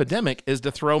fix that epidemic is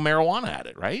to throw marijuana at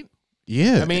it, right?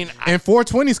 Yeah. I mean, and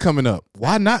 420's coming up.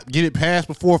 Why not get it passed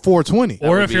before 420?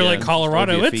 Or if you're like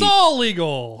Colorado, it's all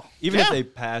legal. Even if they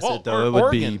pass it, though, it would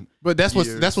Oregon. be. But that's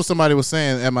what somebody was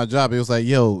saying at my job. It was like,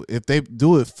 yo, if they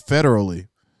do it federally,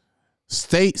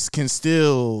 states can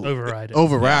still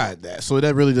override that. So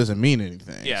that really doesn't mean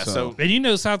anything. Yeah. So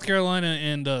and South Carolina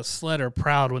and SLED are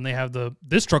proud when they have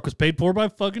this truck was paid for by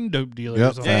fucking dope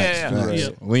dealers. Yep. Yeah.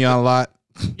 Leon Lott.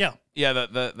 Yeah. Yeah,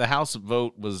 the House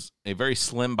vote was a very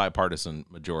slim bipartisan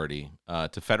majority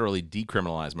to federally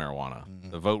decriminalize marijuana. Mm-hmm.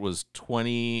 The vote was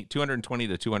 220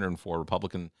 to 204.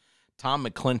 Republican Tom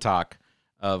McClintock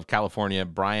of California,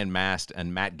 Brian Mast,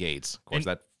 and Matt Gaetz. Of course,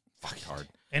 that fucking hard.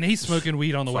 And he's smoking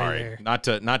weed on the way there. Not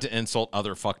to insult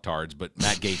other fucktards, but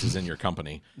Matt Gaetz is in your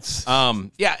company.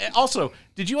 Yeah. Also,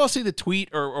 did you all see the tweet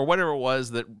or whatever it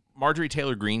was that Marjorie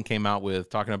Taylor Greene came out with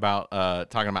talking about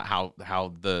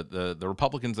how the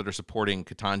Republicans that are supporting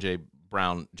Ketanji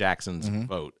Brown Jackson's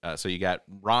vote? So you got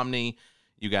Romney,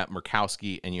 you got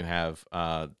Murkowski, and you have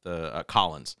the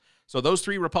Collins. So those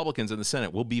three Republicans in the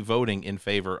Senate will be voting in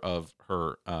favor of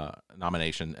her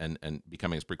nomination and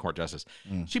becoming a Supreme Court justice.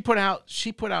 She put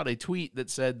out a tweet that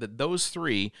said that those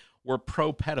three were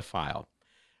pro-pedophile.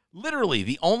 Literally,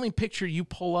 the only picture you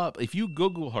pull up, if you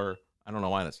Google her, I don't know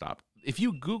why that stopped. if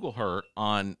you Google her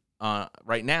on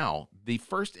right now, the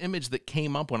first image that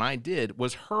came up when I did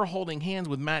was her holding hands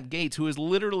with Matt Gaetz, who is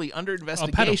literally under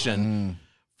investigation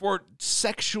for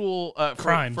sexual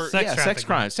crimes, sex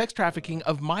crimes, sex trafficking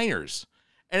of minors.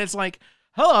 And it's like,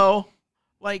 hello,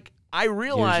 like I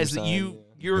realize that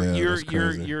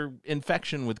your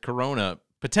infection with corona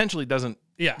potentially doesn't.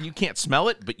 Yeah, you can't smell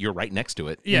it, but you're right next to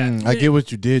it. Yeah, I get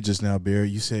what you did just now, Barry.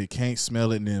 You said can't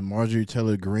smell it, and then Marjorie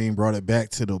Taylor Greene brought it back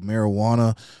to the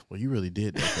marijuana. Well, you really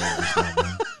did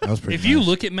that. That was pretty. If you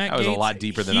look at Matt Gaetz, that was a lot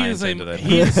deeper than I intended it.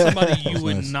 He is somebody you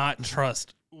would not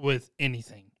trust with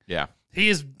anything. Yeah, he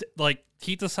is like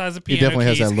teeth the size of piano. He definitely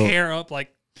has keys, that look. Hair up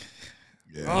like.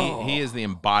 Yeah. He is the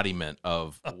embodiment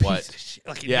of what,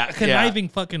 a conniving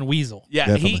fucking weasel. Yeah,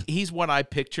 Definitely. he's what I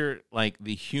picture, like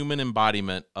the human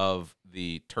embodiment of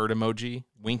the turd emoji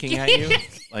winking at you.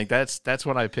 Like that's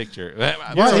what I picture.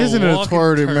 Why isn't it a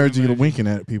turd emoji winking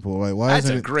at people? Like, why that's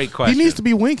isn't a great question. He needs to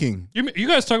be winking. You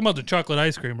guys talking about the chocolate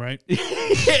ice cream, right?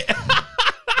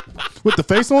 With the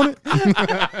face on it?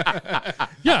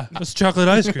 Yeah, it's chocolate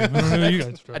ice cream. I don't know what you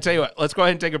guys. I tell you what, let's go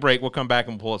ahead and take a break. We'll come back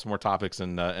and pull up some more topipics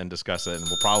and discuss it. And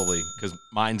we'll probably, because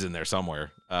mine's in there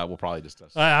somewhere, we'll probably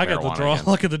discuss. I got the draw. Again.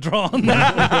 Look at the draw on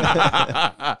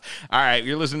that. All right,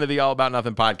 you're listening to the All About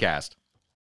Nothing podcast.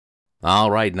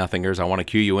 All right, Nothingers, I want to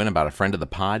cue you in about a friend of the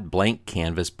pod, Blank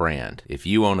Canvas Brand. If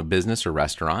you own a business or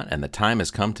restaurant and the time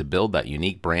has come to build that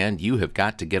unique brand, you have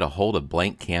got to get a hold of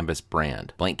Blank Canvas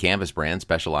Brand. Blank Canvas Brand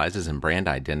specializes in brand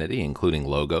identity, including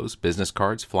logos, business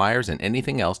cards, flyers, and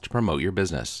anything else to promote your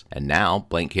business. And now,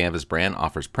 Blank Canvas Brand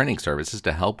offers printing services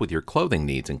to help with your clothing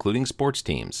needs, including sports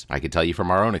teams. I can tell you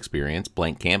from our own experience,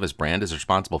 Blank Canvas Brand is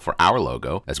responsible for our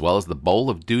logo, as well as the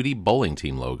Bowl of Duty bowling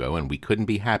team logo, and we couldn't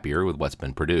be happier with what's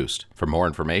been produced. For more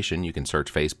information, you can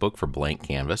search Facebook for Blank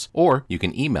Canvas, or you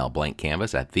can email Blank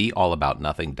Canvas at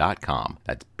theallaboutnothing.com.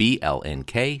 That's BLNKCANVS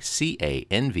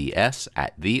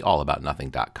at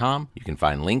theallaboutnothing.com. You can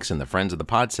find links in the Friends of the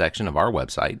Pod section of our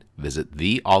website. Visit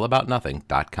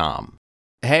theallaboutnothing.com.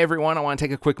 Hey everyone, I want to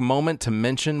take a quick moment to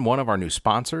mention one of our new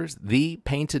sponsors,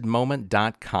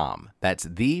 thepaintedmoment.com. That's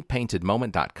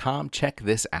thepaintedmoment.com. Check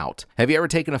this out. Have you ever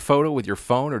taken a photo with your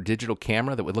phone or digital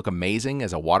camera that would look amazing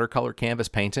as a watercolor canvas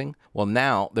painting? Well,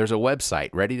 now there's a website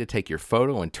ready to take your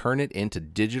photo and turn it into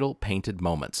digital painted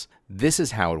moments. This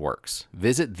is how it works.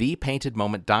 Visit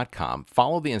thepaintedmoment.com,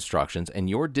 follow the instructions, and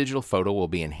your digital photo will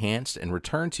be enhanced and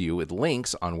returned to you with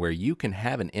links on where you can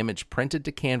have an image printed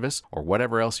to canvas or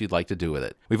whatever else you'd like to do with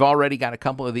it. We've already got a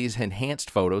couple of these enhanced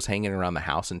photos hanging around the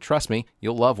house, and trust me,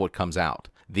 you'll love what comes out.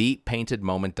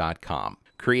 Thepaintedmoment.com.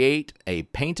 Create a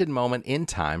painted moment in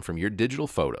time from your digital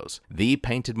photos.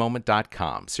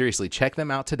 Thepaintedmoment.com. Seriously, check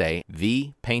them out today.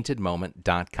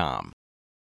 Thepaintedmoment.com.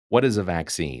 What is a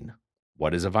vaccine?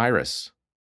 What is a virus?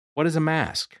 What is a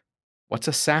mask? What's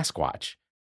a Sasquatch?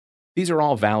 These are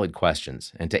all valid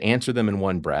questions, and to answer them in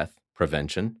one breath,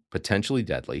 prevention, potentially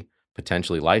deadly,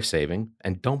 potentially life-saving,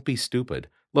 and don't be stupid.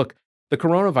 Look, the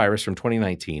coronavirus from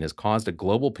 2019 has caused a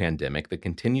global pandemic that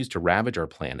continues to ravage our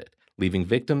planet, leaving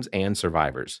victims and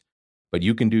survivors. But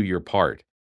you can do your part.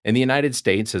 In the United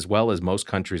States, as well as most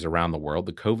countries around the world,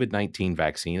 the COVID-19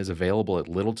 vaccine is available at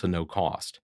little to no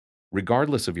cost.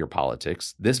 Regardless of your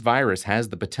politics, this virus has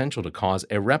the potential to cause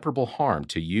irreparable harm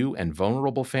to you and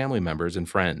vulnerable family members and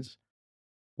friends.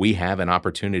 We have an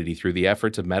opportunity through the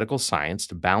efforts of medical science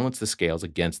to balance the scales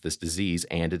against this disease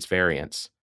and its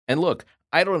variants. And look,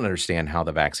 I don't understand how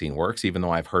the vaccine works, even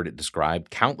though I've heard it described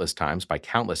countless times by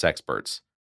countless experts.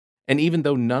 And even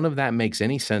though none of that makes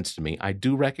any sense to me, I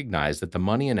do recognize that the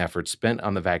money and effort spent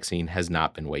on the vaccine has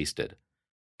not been wasted.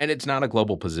 And it's not a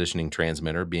global positioning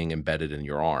transmitter being embedded in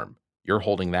your arm. You're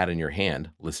holding that in your hand,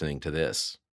 listening to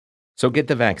this. So get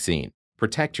the vaccine.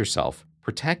 Protect yourself.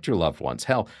 Protect your loved ones.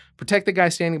 Hell, protect the guy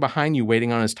standing behind you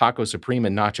waiting on his taco supreme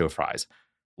and nacho fries.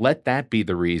 Let that be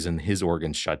the reason his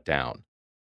organs shut down.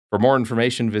 For more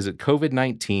information, visit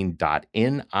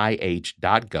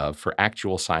covid19.nih.gov for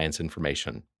actual science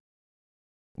information.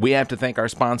 We have to thank our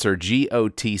sponsor,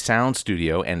 GOT Sound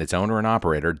Studio, and its owner and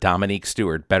operator, Dominique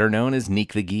Stewart, better known as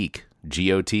Neek the Geek.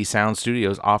 GOT Sound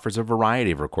Studios offers a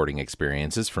variety of recording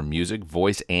experiences from music,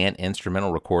 voice, and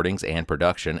instrumental recordings and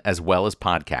production, as well as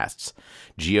podcasts.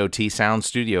 GOT Sound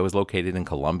Studio is located in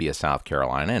Columbia, South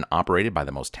Carolina, and operated by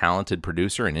the most talented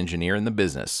producer and engineer in the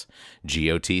business.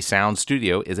 GOT Sound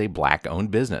Studio is a Black-owned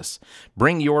business.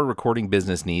 Bring your recording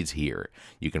business needs here.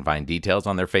 You can find details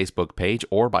on their Facebook page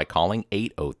or by calling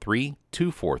 803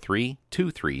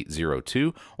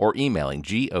 888-243-2302 or emailing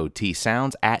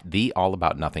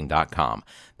gotsounds@theallaboutnothing.com.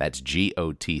 That's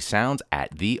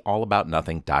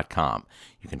gotsounds@theallaboutnothing.com.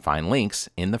 You can find links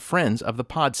in the Friends of the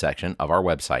Pod section of our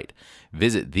website.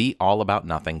 Visit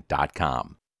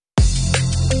theallaboutnothing.com.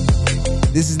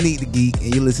 This is Neat the Geek,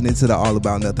 and you're listening to the All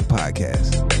About Nothing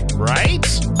podcast. Right?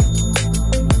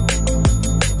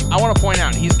 I want to point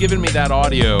out, he's given me that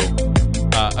audio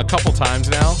a couple times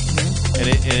now, and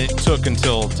it took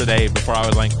until today before I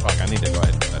was like, fuck, I need to go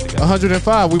ahead and put that together.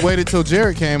 105. We waited till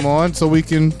Jarrett came on so we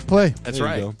can play. That's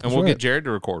right. And we'll get Jarrett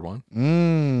to record one.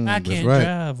 I can't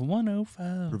drive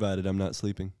 105. Provided I'm not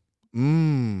sleeping. Oh,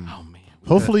 man.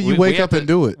 Hopefully you wake up and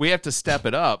do it. We have to step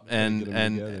it up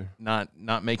and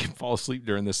not make him fall asleep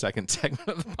during the second segment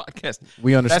of the podcast.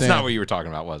 We understand. That's not what you were talking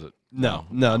about, was it? No.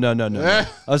 I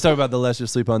was talking about the let's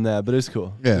just sleep on that, but it's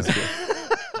cool. Yeah. It's cool.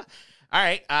 All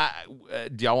right.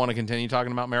 Do y'all want to continue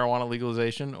talking about marijuana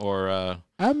legalization or?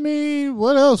 I mean,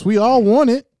 what else? We all want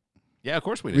it. Yeah, of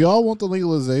course we do. We all want the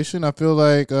legalization. I feel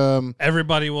like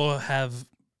everybody will have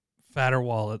fatter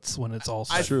wallets when it's all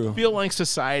I true. feel like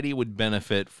society would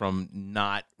benefit from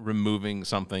not removing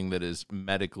something that is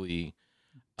medically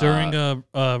during a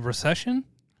recession.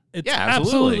 It's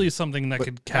absolutely something that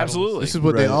could catalyze. Absolutely. This is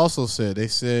what they also said. They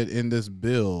said in this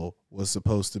bill was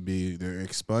supposed to be they're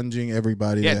expunging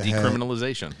everybody. Yeah, that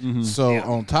decriminalization. Mm-hmm. So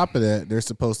on top of that, they're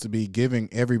supposed to be giving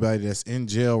everybody that's in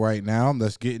jail right now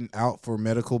that's getting out for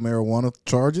medical marijuana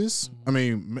charges. I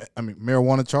mean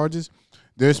marijuana charges.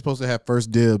 They're supposed to have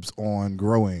first dibs on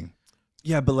growing.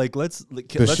 Yeah, but like let's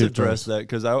address that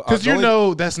because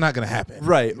that's not going to happen.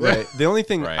 Right. The only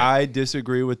thing I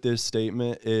disagree with this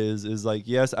statement is like,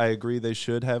 yes, I agree they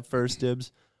should have first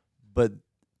dibs, but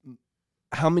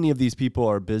how many of these people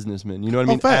are businessmen? You know what I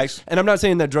mean? Facts. And I'm not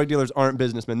saying that drug dealers aren't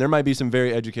businessmen. There might be some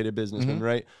very educated businessmen,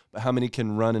 right? But how many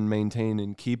can run and maintain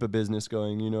and keep a business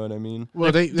going? You know what I mean?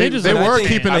 Well, they were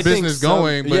keeping a business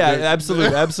going. But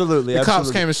absolutely. The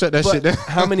cops came and shut that shit down.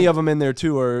 How many of them in there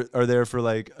too are there for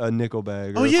like a nickel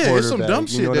bag? Or it's some dumb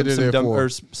shit that they're there for. Or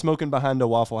smoking behind a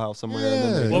Waffle House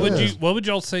somewhere. What would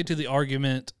y'all say to the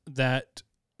argument that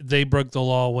they broke the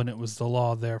law when it was the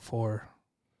law? Therefore.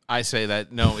 I say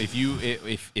that no. If you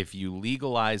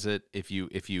legalize it, if you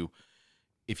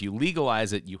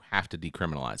legalize it, you have to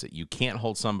decriminalize it. You can't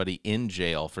hold somebody in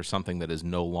jail for something that is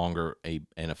no longer an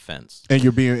offense. And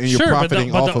you're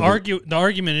profiting off of it. The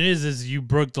argument is you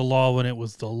broke the law when it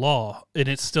was the law, and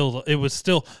it was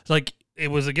still like it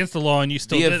was against the law, and you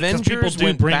still the did it, Avengers people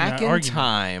went bring back in argument.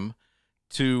 time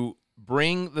to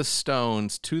bring the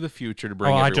Stones to the future to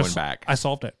bring everyone back. I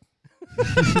solved it.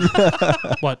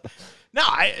 What? No,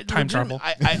 time travel.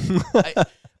 I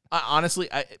honestly,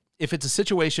 if it's a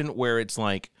situation where it's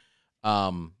like,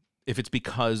 if it's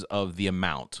because of the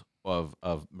amount of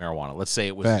marijuana, let's say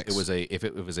it was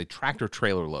a tractor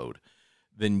trailer load,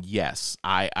 then yes,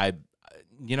 I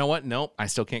you know what? Nope, I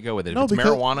still can't go with it. If it's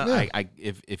marijuana,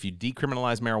 if you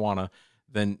decriminalize marijuana,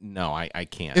 then no, I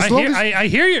can't. I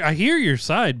hear your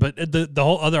side, but the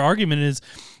whole other argument is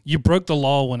you broke the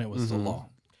law when it was the law.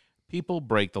 People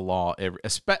break the law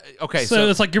so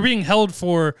it's like you're being held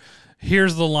for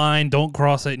here's the line, don't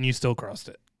cross it, and you still crossed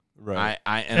it. Right.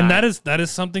 That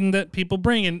is something that people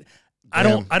bring, and I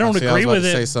don't agree with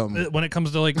it when it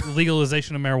comes to like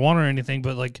legalization of marijuana or anything,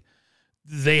 but like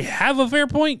they have a fair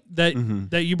point that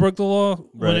that you broke the law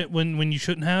when you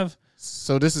shouldn't have.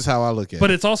 So this is how I look at it.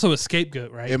 But it's also a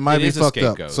scapegoat, right? It might be fucked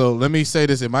up. So let me say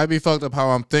this. It might be fucked up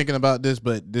how I'm thinking about this,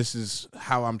 but this is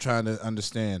how I'm trying to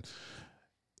understand.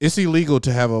 It's illegal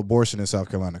to have an abortion in South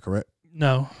Carolina, correct?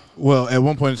 No. Well, at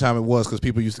one point in time, it was because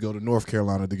people used to go to North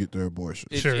Carolina to get their abortion.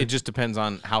 It just depends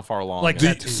on how far along.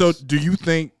 Do you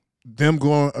think them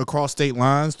going across state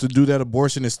lines to do that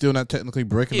abortion is still not technically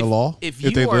breaking the law if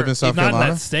they live in South Carolina? Not in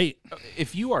that state.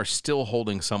 If you are still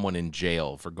holding someone in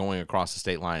jail for going across the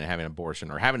state line and having an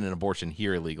abortion or having an abortion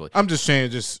here illegally, I'm just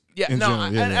saying, I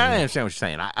understand what you're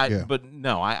saying. But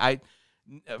no, I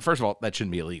first of all, that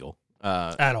shouldn't be illegal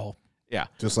at all. Yeah,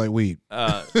 just like weed.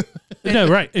 No,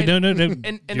 right? No.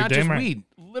 And not just weed.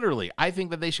 Literally, I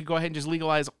think that they should go ahead and just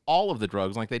legalize all of the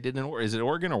drugs, like they did in is it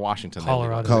Oregon or Washington?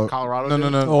 Colorado. Colorado.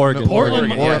 No. Oregon.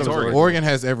 Oregon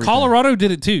has everything. Colorado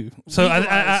did it too. So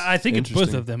I think it's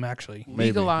both of them actually.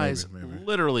 Legalize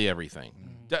literally everything.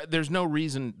 There's no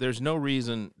reason.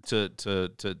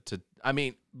 To. I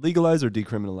mean, legalize or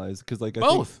decriminalize? Because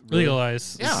both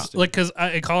legalize. Yeah, like because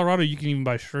in Colorado you can even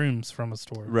buy shrooms from a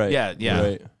store. Right. Yeah.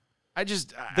 Right.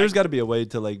 There's got to be a way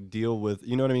to like deal with,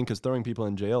 you know what I mean? Because throwing people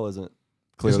in jail isn't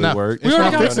clearly work. We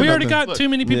already got Look, too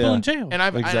many people in jail. And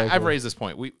I've Exactly. raised this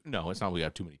point. It's not we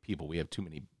have too many people. We have too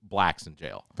many blacks in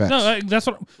jail. No, that's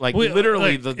what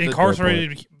literally like,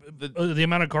 the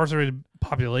amount of incarcerated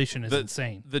population is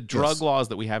insane. The drug laws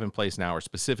that we have in place now are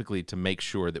specifically to make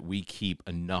sure that we keep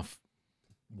enough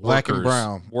black and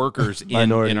brown workers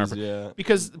in our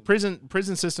because the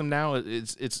prison system now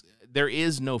it's there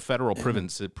is no federal prison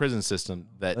system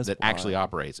that actually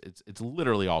operates. It's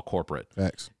literally all corporate.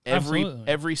 Facts.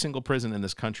 Every single prison in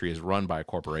this country is run by a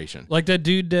corporation. Like that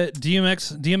dude that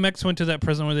DMX went to that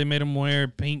prison where they made him wear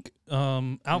pink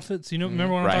outfits. You know,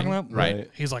 remember what I'm talking about? Right.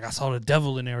 He's like, I saw the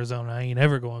devil in Arizona. I ain't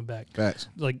ever going back. Facts.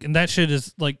 Like, and that shit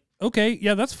is like, okay,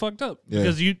 yeah, that's fucked up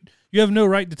because you have no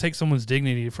right to take someone's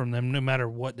dignity from them, no matter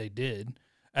what they did.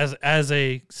 As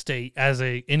a state,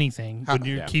 anything, when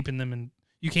you're keeping them in.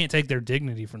 You can't take their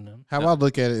dignity from them. How I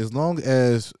look at it, as long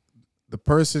as the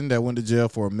person that went to jail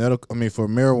for a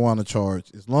marijuana charge,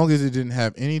 as long as it didn't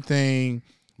have anything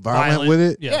violent with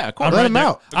it, let him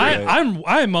out.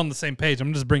 I'm on the same page.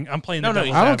 I'm playing. I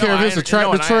don't care if it's a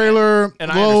tractor trailer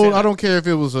load. I don't care if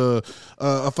it was a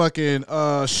fucking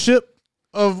ship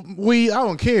of weed. I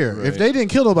don't care. Right. If they didn't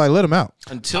kill nobody, let them out.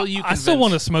 Until you I still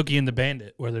want a Smokey and the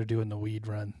Bandit where they're doing the weed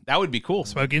run. That would be cool.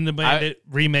 Smokey and the Bandit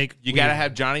remake. You got to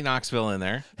have Johnny Knoxville in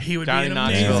there. He would be an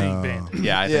amazing bandit.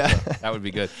 Yeah, I think so. That would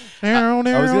be good. I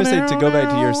was going to say, to go back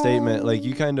to your statement, like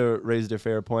you kind of raised a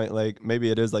fair point. Like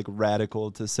maybe it is like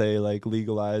radical to say like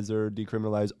legalize or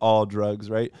decriminalize all drugs,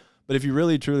 right? But if you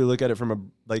really truly look at it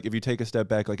from if you take a step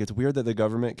back, like it's weird that the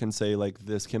government can say like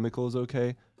this chemical is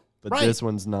okay, but this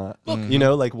one's not. Look,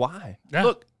 like why? Yeah.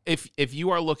 Look, if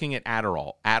you are looking at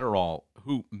Adderall,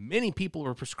 who many people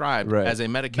are prescribed as a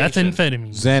medication, methamphetamine,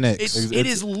 Xanax, it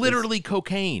is literally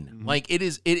cocaine. Mm-hmm. Like it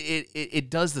is,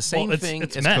 it does the same thing.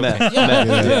 It's as meth.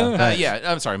 cocaine.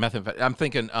 I'm sorry, methamphetamine. I'm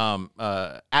thinking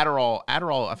Adderall.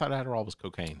 I thought Adderall was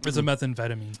cocaine. It's a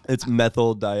methamphetamine. It's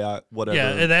methyl whatever.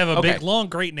 Yeah, they have a big, long,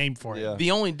 great name for it. Yeah.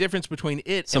 The only difference between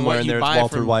it somewhere and what in there, you buy it's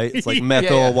Walter from, White. It's like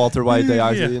methyl Walter White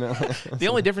dioxide. You know, the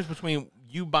only difference between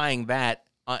you buying that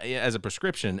as a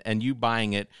prescription and you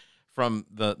buying it from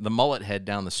the mullet head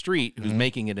down the street who's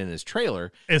making it in his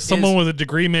trailer is someone with a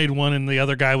degree made one and the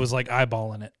other guy was like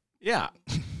eyeballing it. Yeah.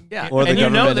 Or the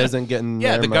government isn't getting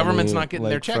the government's not getting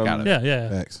their check out of it. Yeah.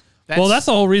 Facts. That's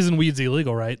the whole reason weed's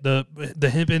illegal, right? The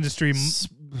hemp industry.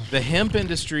 The hemp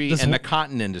industry and the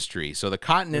cotton industry. So the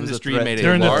cotton industry made a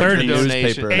during the large 30s.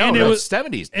 donation. And it was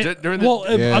 70s.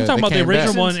 I'm talking about the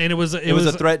original one, and it was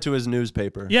a threat to his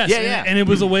newspaper. Yes, and it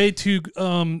was a way to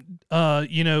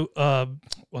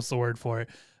what's the word for it?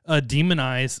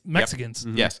 Demonize Mexicans.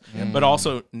 Yep. Mm-hmm. Yes, but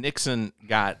also Nixon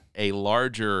got a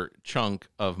larger chunk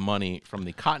of money from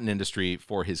the cotton industry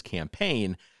for his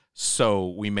campaign, so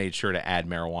we made sure to add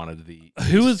marijuana to the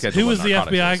who was the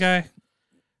FBI guy?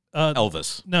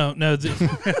 Elvis. No,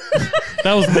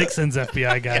 that was Nixon's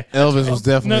FBI guy. Elvis was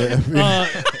definitely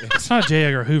FBI. It's not J.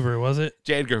 Edgar Hoover, was it?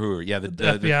 J. Edgar Hoover, yeah, the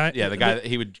FBI, the guy that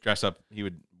he would dress up. He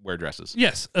would wear dresses.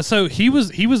 Yes, so he was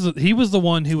the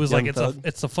one who was Young like thug.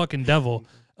 it's a fucking devil.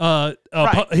 Right.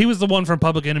 He was the one from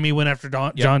Public Enemy went after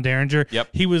John Derringer. Yep.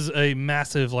 He was a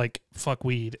massive fuck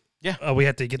weed. Yeah. We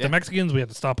had to get the Mexicans. We had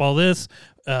to stop all this.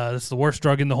 This is the worst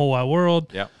drug in the whole wide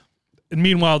world. Yeah. And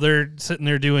meanwhile, they're sitting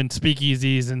there doing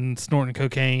speakeasies and snorting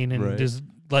cocaine and just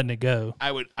letting it go.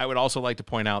 I would also like to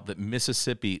point out that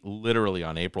Mississippi literally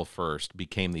on April 1st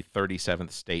became the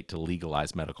 37th state to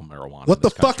legalize medical marijuana. What the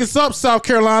fuck is up, South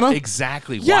Carolina?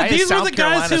 Exactly. Yeah, why these is South are the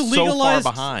guys Carolina who so legalized.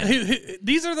 far behind?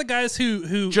 These are the guys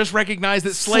who just recognized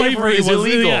that slavery is was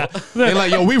illegal. Yeah. They're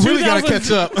like, yo, we really got to catch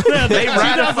up. Yeah, they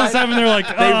ratified. They're like,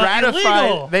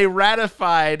 illegal. They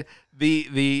ratified they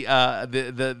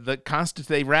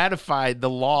ratified the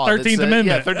law. 13th Amendment.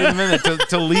 Yeah, 13th Amendment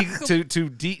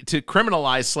to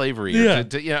criminalize slavery. Yeah.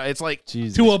 It's like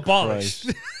Jesus to abolish.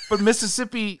 But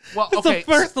Mississippi, it's the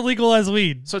first to legalize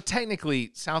weed. So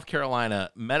technically, South Carolina,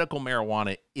 medical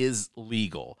marijuana is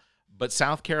legal. But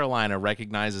South Carolina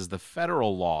recognizes the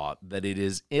federal law that it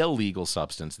is illegal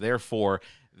substance. Therefore,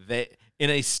 in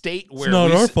a state where it's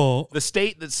not our fault. The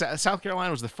state that South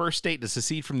Carolina was the first state to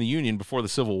secede from the Union before the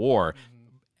Civil War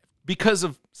because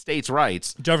of states'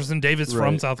 rights. Jefferson Davis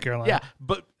from South Carolina. Yeah,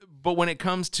 but when it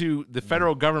comes to the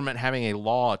federal government having a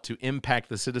law to impact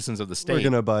the citizens of the state, we're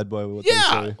gonna abide by what they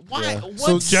say. Why? Yeah.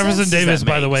 So Jefferson Davis,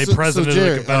 by the way, president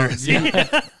Jarrett, of the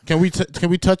Confederacy. Can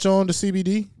we touch on the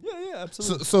CBD? Yeah,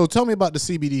 absolutely. So tell me about the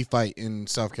CBD fight in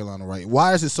South Carolina, right?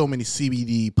 Why is it so many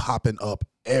CBD popping up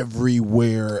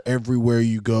everywhere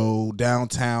you go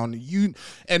downtown?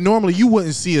 And normally you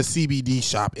wouldn't see a CBD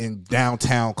shop in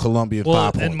downtown Columbia. Well,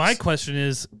 5 Points. and my question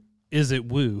is it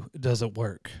woo? Does it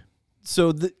work?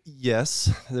 So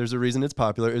yes, there's a reason it's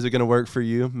popular. Is it going to work for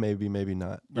you? Maybe, maybe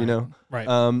not. Right. You know,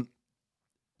 right?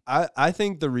 I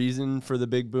think the reason for the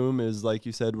big boom is, like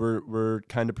you said, we're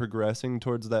kind of progressing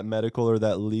towards that medical or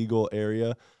that legal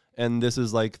area, and this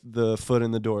is like the foot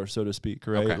in the door, so to speak,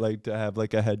 right? Okay. Like to have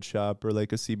like a head shop or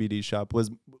like a CBD shop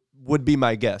would be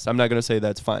my guess. I'm not going to say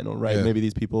that's final, right? Yeah. Maybe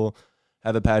these people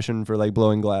have a passion for like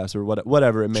blowing glass or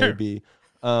whatever it may be.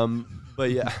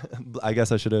 But yeah, I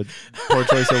guess I should have poor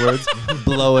choice of words.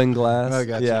 Blowing glass. I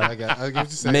got you. I get what you're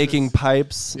saying. Making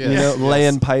pipes, Yes.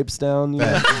 laying pipes down.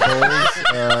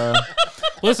 Bowls.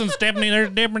 Listen, Stephanie, there's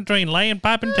a difference between laying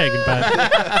pipe and taking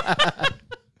pipe.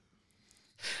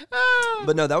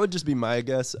 But no, that would just be my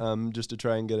guess, just to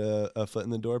try and get a foot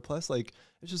in the door. Plus, like,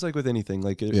 it's just like with anything,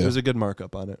 like there's a good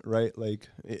markup on it, right? Like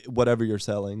whatever you're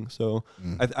selling. So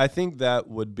I think that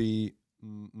would be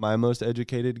my most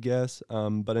educated guess.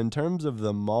 But in terms of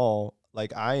the mall,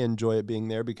 like I enjoy it being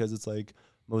there because it's like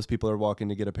most people are walking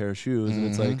to get a pair of shoes and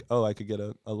it's like, oh, I could get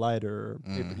a lighter or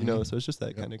paper, you know, so it's just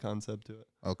that kind of concept to it.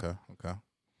 Okay.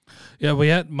 Yeah,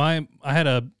 I had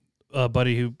a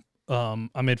buddy who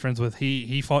I made friends with.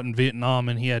 He fought in Vietnam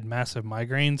and he had massive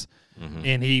migraines,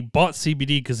 and he bought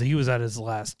CBD because he was at his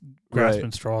last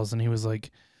grasping straws, and he was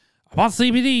like, I bought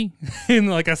CBD, and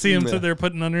like I see him sit there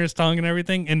putting under his tongue and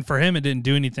everything, and for him it didn't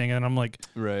do anything, and I'm like,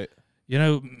 right, you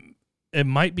know, it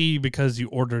might be because you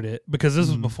ordered it, because this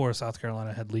was before South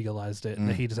Carolina had legalized it,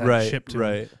 and he just had it shipped to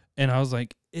him. And I was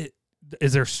like,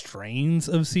 is there strains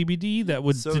of CBD that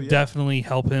would definitely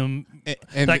help him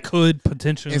and that could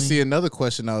potentially? And see, another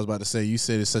question I was about to say, you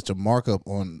said it's such a markup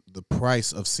on the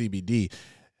price of CBD.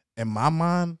 In my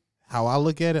mind, how I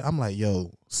look at it, I'm like,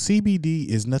 yo, CBD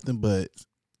is nothing but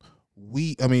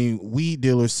weed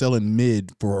dealers selling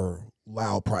mid for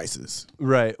loud prices.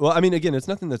 Right. Well, I mean, again, it's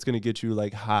nothing that's going to get you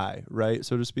like high, right,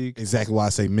 so to speak. Exactly why I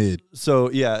say mid. So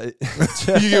yeah,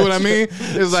 you get what I mean?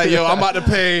 It's like, yo, I'm about to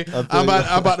pay. I'm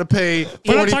about to pay 45.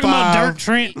 We're not talking about Dirt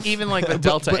Trent. Even like the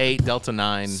Delta 8, Delta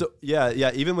 9. So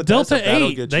yeah. Even with Delta that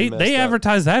stuff, 8, they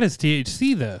advertise that as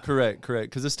THC though. Correct.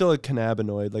 Because it's still a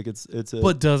cannabinoid. Like it's a.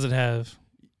 But does it have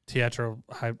teatro?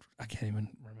 I can't even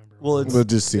remember. Well, we'll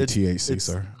just see THC,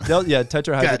 sir.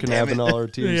 Tetrahydrocannabinol or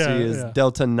THC is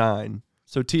Delta 9.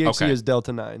 So THC is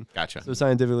Delta 9. Gotcha. So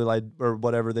scientifically, like, or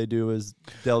whatever they do is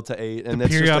Delta 8, and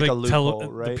it's just like a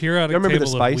loophole, right? The periodic remember the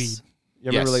table spice? of weed. You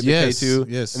remember like the K2?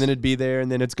 And then it'd be there,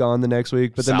 and then it's gone the next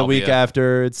week. But then the week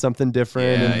after, it's something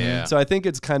different. So I think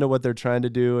it's kind of what they're trying to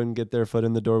do and get their foot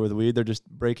in the door with weed. They're just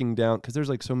breaking down, because there's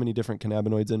like so many different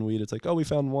cannabinoids in weed. It's like, oh, we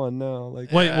found one now.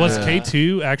 Like, wait, was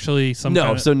K2 actually some?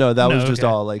 No, that was just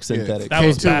all like synthetic. That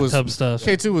was bathtub stuff.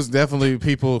 K2 was definitely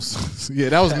people's. Yeah,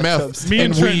 that was meth. Me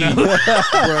and Trent. Bro,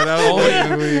 that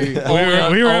was weed.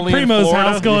 We were at Primo's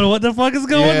house going, what the fuck is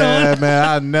going on? Yeah, man,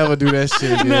 I never do that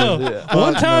shit. No,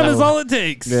 one time is all it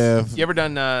takes. Yeah. You ever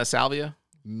done salvia?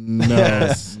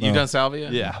 No. You've done salvia?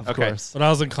 Yeah, of course. When I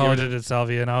was in college, I did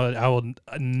salvia, and I will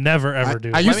never ever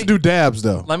do. I used to do dabs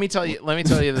though. Let me tell you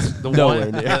this,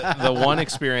 the one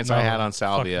experience I had on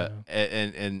salvia,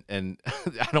 and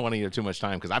I don't want to give too much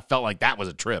time because I felt like that was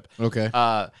a trip. Okay.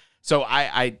 So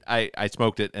I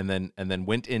smoked it and then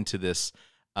went into this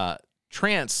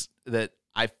trance that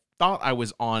I thought I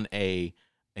was on a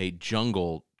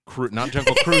jungle. Not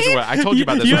jungle cruise. I told you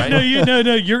about this, right?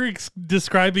 No, you're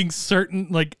describing certain,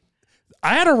 like,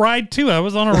 I had a ride too. I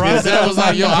was on a ride. I was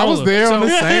like, yo, I was there on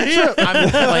the same trip.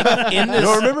 Like in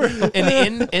this,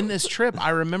 remember? In this trip,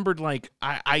 I remembered like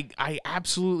I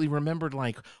absolutely remembered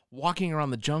like walking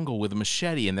around the jungle with a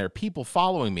machete, and there are people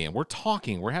following me, and we're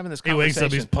talking, we're having this conversation. He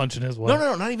wakes up, he's punching his wife.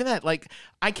 No, not even that. Like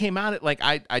I came out at like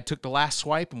I took the last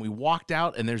swipe, and we walked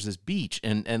out, and there's this beach,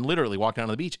 and literally walked down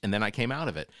to the beach, and then I came out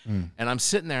of it, and I'm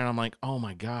sitting there, and I'm like, oh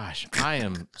my gosh, I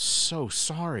am so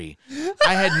sorry.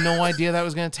 I had no idea that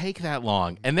was going to take that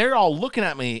long, and they're all looking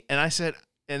at me, and I said,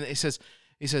 and he says,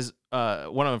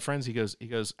 one of my friends, he goes,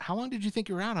 how long did you think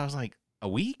you were out? I was like, a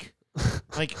week,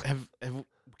 like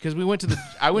because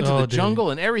I went to the jungle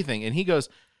and everything, and he goes,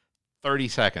 30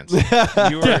 seconds.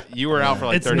 You were out for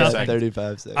like 30 seconds.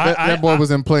 35 seconds. That boy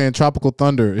was in playing Tropical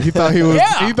Thunder. He thought he was.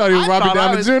 He thought he was Robbie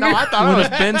Downey Jr. No, I thought I was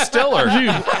Ben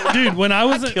Stiller. Dude, when I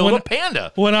was killed a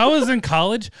panda. When I was in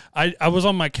college, I was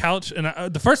on my couch,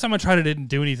 and the first time I tried it didn't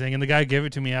do anything, and the guy gave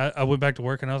it to me. I went back to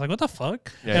work, and I was like, "What the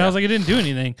fuck?" I was like, "It didn't do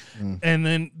anything." And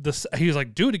then he was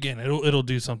like, "Do it again. It'll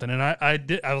do something." And I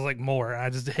did. I was like, "More."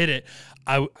 I just hit it.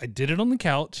 I did it on the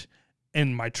couch.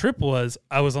 And my trip was,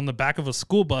 I was on the back of a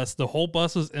school bus. The whole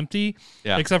bus was empty,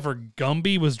 except for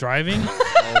Gumby was driving.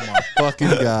 my fucking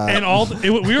God. And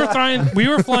we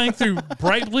were flying through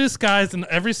bright blue skies, and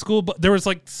every there was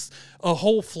like a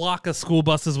whole flock of school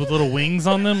buses with little wings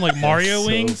on them, like Mario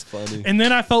wings. Funny. And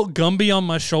then I felt Gumby on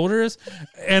my shoulders,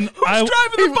 and I was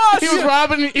driving the bus.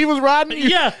 He was riding.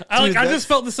 Yeah, I just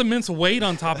felt this immense weight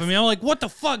on top of me. I'm like, "What the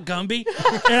fuck, Gumby?"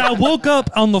 And I woke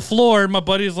up on the floor. And my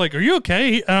buddy was like, "Are you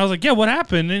okay?" And I was like, "Yeah, what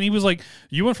happened?" And he was like,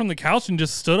 "You went from the couch and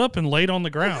just stood up and laid on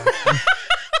the ground."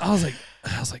 I was like,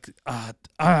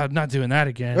 I'm not doing that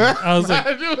again. I was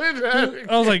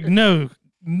like, no.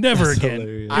 Never That's again.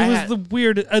 hilarious. It was the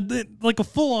weird, like a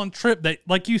full-on trip that,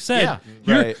 like you said,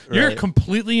 you're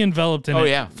completely enveloped in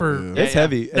it. It's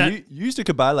heavy. And you used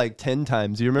to buy like 10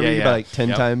 times. You remember you buy like 10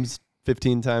 times,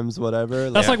 15 times, whatever.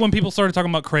 That's like when people started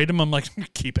talking about Kratom. I'm like,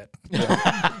 keep it.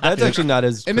 That's actually not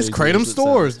as. And it's Kratom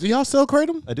stores. Do y'all sell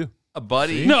Kratom? I do. A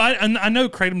buddy. No, I know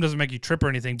Kratom doesn't make you trip or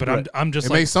anything, but I'm just it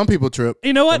like, makes some people trip.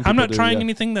 You know what? I'm not trying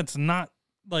anything that's not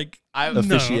like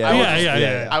official.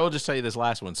 Yeah. I will just tell you this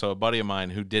last one. So a buddy of mine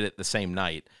who did it the same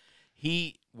night,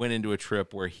 he went into a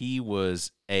trip where he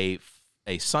was a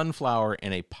sunflower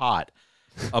in a pot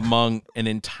among an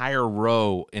entire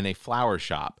row in a flower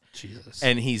shop. Jesus.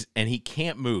 And he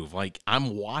can't move. Like,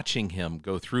 I'm watching him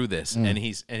go through this, and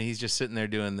he's just sitting there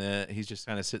doing he's just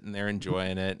kind of sitting there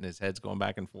enjoying it, and his head's going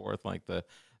back and forth, like the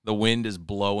wind is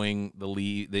blowing the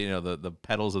leaf, the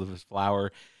petals of this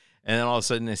flower. And then all of a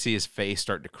sudden I see his face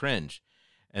start to cringe.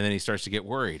 And then he starts to get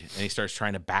worried, and he starts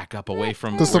trying to back up away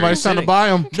from. Because somebody's trying to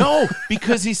buy him. No,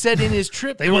 because he said in his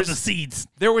trip they want the seeds.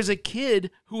 There was a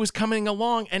kid who was coming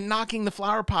along and knocking the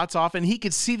flower pots off, and he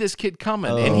could see this kid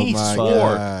coming, and he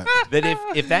swore that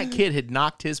if that kid had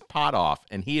knocked his pot off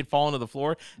and he had fallen to the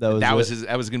floor, that was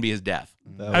going to be his death.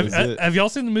 Have y'all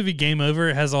seen the movie Game Over?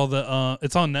 It has all the.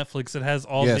 It's on Netflix. It has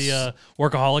all the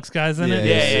workaholics guys in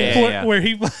it. Where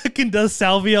he fucking does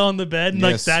salvia on the bed, and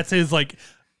like that's his like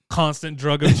constant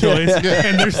drug of choice.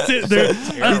 And they're sitting there.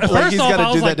 First off,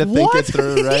 I was like, "What?"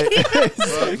 Through,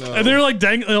 right? And they're like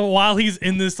dangling while he's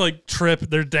in this like trip.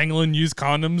 They're dangling used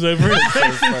condoms over his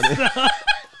face and stuff.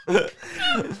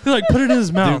 They're like, put it in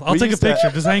his mouth. I'll take a picture.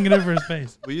 Just hang it over his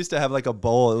face. We used to have like a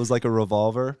bowl. It was like a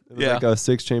revolver. It was like a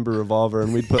 6-chamber revolver,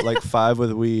 and we'd put like 5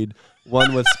 with weed,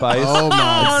 1 with spice. Oh my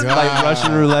God. Like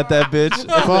Russian roulette that bitch.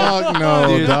 Fuck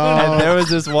no, dude. dog. And there was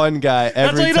this one guy every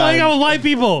That's why you don't hang out with white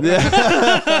people.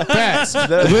 Facts.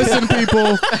 Listen,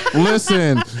 people.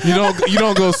 Listen. You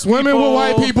don't go swimming with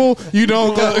white people. You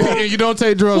don't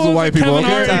take drugs with white people.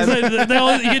 Kevin Okay?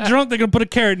 Hart, you get drunk, they're gonna put a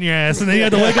carrot in your ass, and then you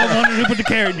have to wake up wondering who put the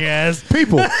carrot in your ass.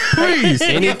 People, please.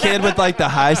 Any kid with like the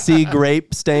high C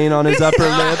grape stain on his upper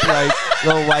lip, like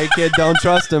little white kid, don't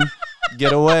trust him.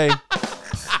 Get away.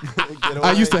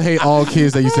 I used to hate all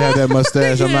kids that used to have that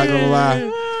mustache. I'm not gonna lie.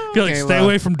 You're like, stay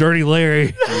away from Dirty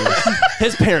Larry.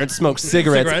 His parents smoked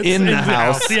cigarettes in the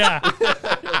house. Yeah.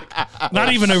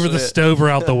 Not even over the stove or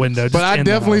out the window. But I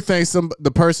definitely think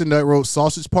the person that wrote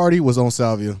Sausage Party was on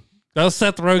salvia. That was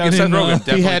Seth Rogen.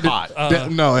 Definitely he had pot.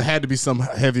 No, it had to be some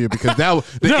heavier because that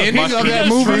was the ending of that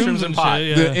mushrooms movie. and pot.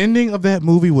 Yeah. The ending of that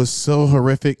movie was so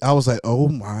horrific. I was like, oh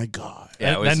my God.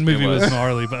 Yeah, that movie was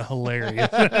gnarly but hilarious.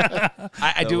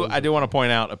 I do want to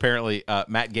point out, apparently,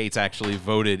 Matt Gaetz actually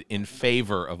voted in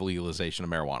favor of legalization of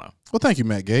marijuana. Well, thank you,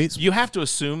 Matt Gaetz. You have to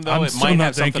assume, though, it might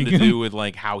have something to do with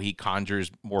like how he conjures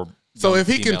more. So if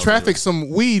he can traffic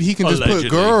some weed, he can just put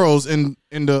girls in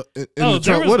the there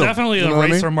truck was with him. Definitely You know a what I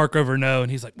race mean? remark over no,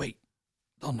 and he's like, wait,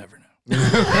 they'll never know.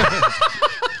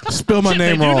 Spell my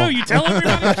name they wrong. do know. You tell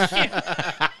everybody. Shit.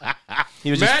 He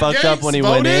was just Matt fucked up when he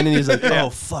Gaetz went in, voted? and he's like, "Oh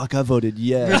fuck, I voted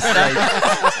yes."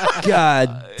 Like,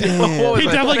 God damn. He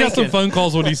definitely got some phone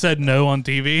calls when he said no on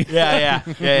TV. Yeah.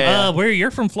 You're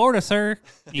from Florida, sir?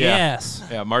 Yes.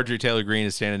 Yeah, Marjorie Taylor Greene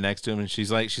is standing next to him, and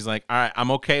she's like, all right,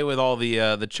 I'm okay with all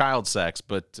the child sex,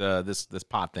 but this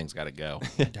pot thing's got to go.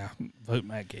 Yeah, vote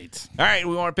Matt Gaetz. All right,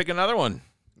 we want to pick another one.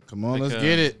 Come on, let's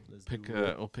get it.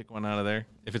 We'll pick one out of there.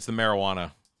 If it's the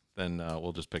marijuana, then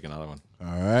we'll just pick another one.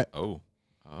 All right. Oh,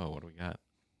 what do we got?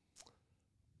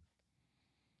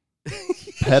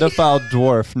 Pedophile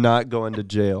dwarf not going to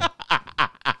jail.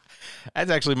 That's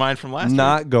actually mine from last week.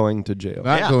 Not going to jail.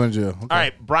 Not going to jail. Okay. All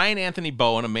right, Brian Anthony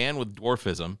Bowen, a man with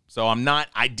dwarfism. So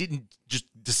I didn't just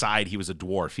decide he was a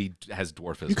dwarf. He has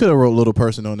dwarfism. You could have wrote little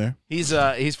person on there. He's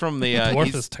from the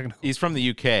dwarf is technical. He's from the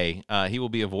UK. He will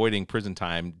be avoiding prison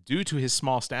time due to his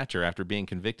small stature after being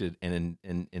convicted and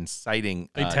inciting.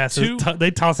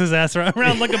 They toss his ass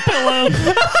around like a pillow.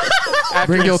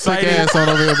 Bring your thick ass on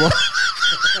over here, boy.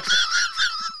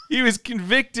 He was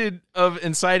convicted of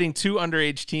inciting 2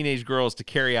 underage teenage girls to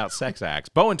carry out sex acts.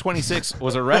 Bowen, 26,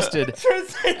 was arrested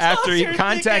after he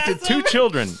contacted 2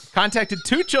 children,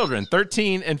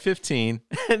 13 and 15,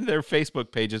 in their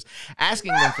Facebook pages,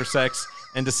 asking them for sex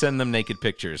and to send them naked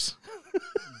pictures.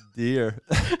 Dear.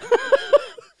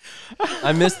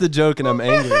 I missed the joke and I'm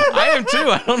angry. I am too.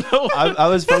 I don't know. I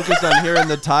was focused on hearing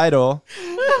the title.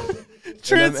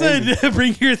 Trent said,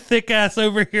 bring your thick ass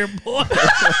over here, boy.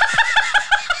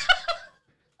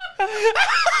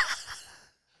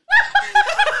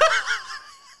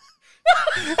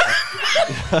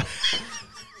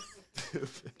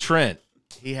 Trent,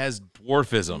 he has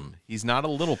dwarfism. He's not a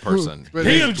little person.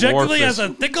 He objectively has a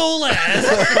thick old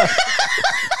ass.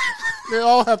 They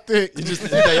all have thick.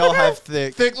 They all have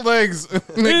thick legs.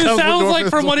 It sounds like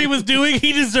from what he was doing,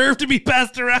 he deserved to be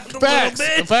passed around a little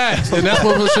bit. Facts. And that's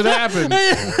what should happen.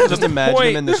 Just imagine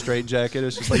him in the straitjacket.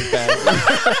 It's just like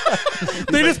bad.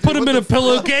 They just put him in a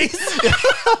pillowcase.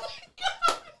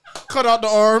 Cut out the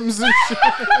arms and shit.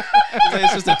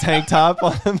 It's just a tank top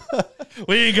on him.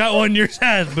 We ain't got one your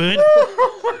size, bud.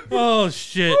 Oh,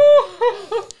 shit.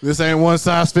 This ain't one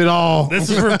size fit all. This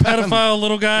is for pedophile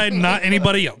little guy, not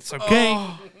anybody else, okay?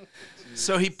 Oh.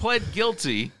 So he pled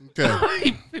guilty.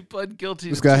 Okay. He pled guilty.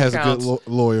 This to guy 2 has a counts good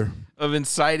lawyer. of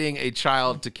inciting a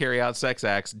child to carry out sex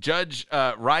acts. Judge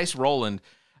Rice Rowland,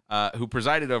 who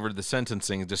presided over the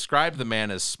sentencing, described the man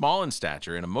as small in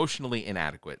stature and emotionally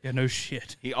inadequate. Yeah, no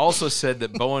shit. He also said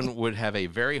that Bowen would have a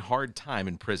very hard time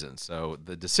in prison. So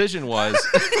the decision was...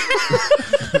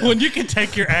 when you can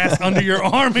take your ass under your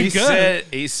arm and go.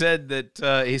 He said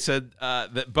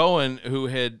that Bowen, who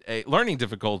had learning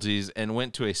difficulties and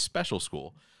went to a special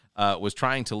school, was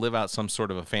trying to live out some sort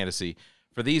of a fantasy.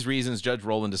 For these reasons, Judge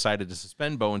Rowland decided to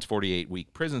suspend Bowen's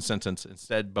 48-week prison sentence.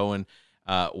 Instead, Bowen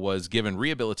was given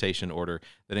rehabilitation order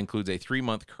that includes a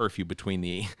 3-month curfew between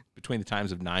the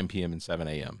times of 9 p.m. and 7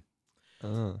 a.m.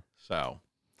 So,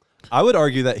 I would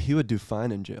argue that he would do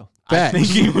fine in jail. I think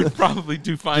he would probably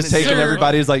do fine. Just taking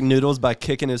everybody's like noodles by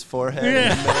kicking his forehead.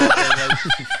 Yeah.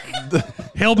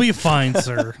 He'll be fine,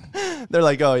 sir. They're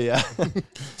like, oh yeah.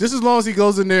 Just as long as he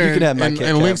goes in there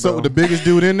and links up with the biggest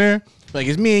dude in there. Like,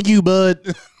 it's me and you,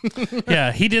 bud.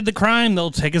 Yeah, he did the crime.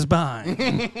 They'll take his behind.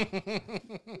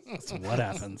 That's what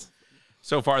happens.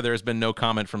 So far, there has been no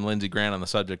comment from Lindsey Grant on the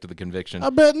subject of the conviction. I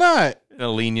bet not. A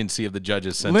leniency of the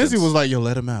judge's sentence. Lindsey was like, yo,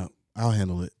 let him out. I'll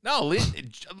handle it. No,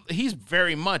 he's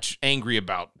very much angry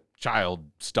about child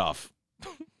stuff.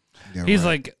 Yeah, he's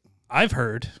like, I've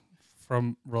heard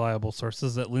from reliable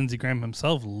sources that Lindsey Graham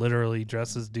himself literally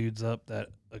dresses dudes up that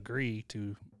agree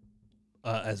to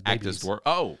as babies.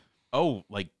 Oh,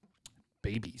 like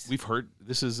babies. We've heard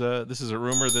this is a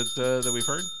rumor that we've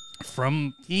heard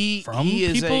from he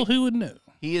people who would know.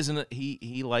 He isn't.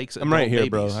 He likes. I'm right here,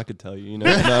 babies. bro. I could tell you. No,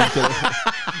 I'm kidding.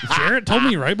 Jarrett told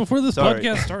me right before this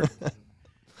podcast started.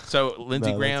 So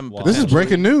Lindsey Graham. This is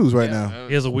breaking news right now.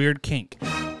 He has a weird kink.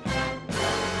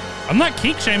 I'm not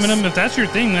kink shaming him. If that's your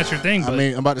thing, that's your thing. But I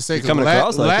mean, I'm about to say, coming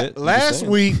across like it. Last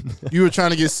week you were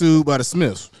trying to get sued by the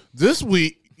Smiths. This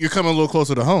week you're coming a little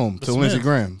closer to home to Lindsey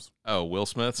Graham's. Oh, Will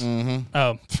Smith's.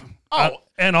 Mm-hmm.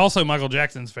 And also Michael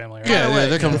Jackson's family. Right? Yeah,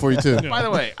 they're coming for you too. By the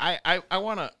way, I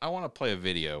wanna play a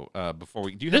video before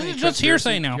we. Do you have this any is just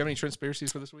hearsay now. Do you have any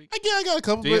conspiracies for this week? Yeah, I got a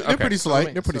couple. But they're pretty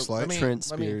slight. They're pretty slight.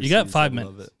 You got 5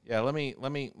 minutes. Yeah, let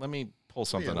me pull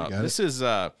something up. This is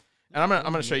and I'm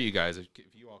gonna show you guys if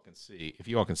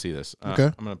you all can see this.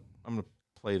 Okay. I'm gonna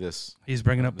play this. He's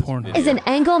bringing up porn. Is an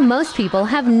angle most people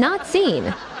have not seen.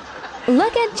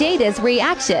 Look at Jada's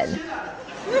reaction.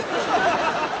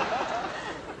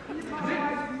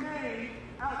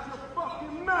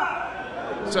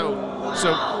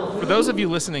 So for those of you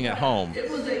listening at home, it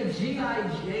was a G.I.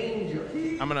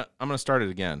 Jane. I'm gonna start it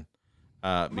again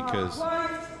because. My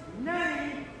wife's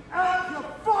name out your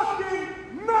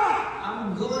fucking mouth.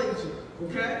 I'm going to.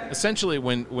 Okay. Essentially,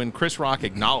 when Chris Rock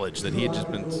acknowledged that he had just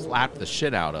been slapped the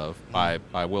shit out of by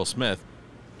Will Smith,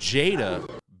 Jada.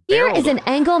 Here is an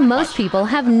angle most people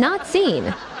have not seen.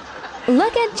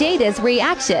 Look at Jada's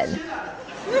reaction.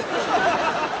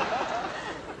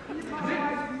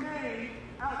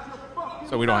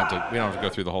 So we don't have to go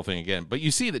through the whole thing again. But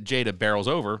you see that Jada barrels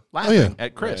over laughing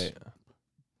at Chris. Right.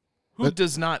 Who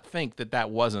does not think that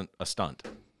wasn't a stunt?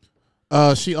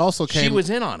 She was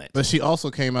in on it. But she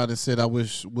also came out and said, I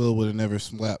wish Will would have never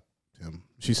slapped him.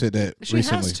 She said that she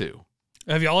recently. Has to.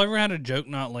 Have y'all ever had a joke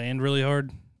not land really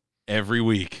hard? Every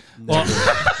week. Well,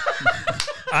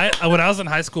 when I was in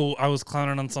high school, I was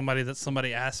clowning on somebody that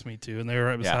somebody asked me to, and they were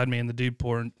right beside me, and the dude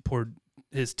poured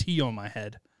his tea on my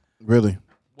head. Really?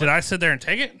 Did I sit there and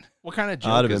take it? What kind of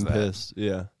joke I'd have is been that? pissed.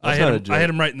 Yeah. I That's hit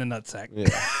him right in the nutsack.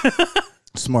 Yeah.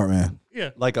 Smart man.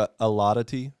 Yeah. Like a lot of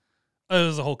tea. Oh, it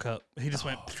was a whole cup. He just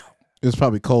went. It was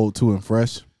probably cold too and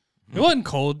fresh. It wasn't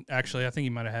cold, actually. I think he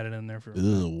might have had it in there for.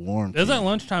 Warm. It was at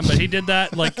lunchtime, but he did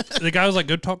that. Like the guy was like,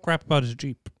 "Go talk crap about his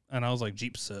Jeep," and I was like,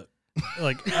 "Jeep suck."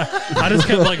 Like I just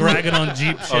kept like ragging on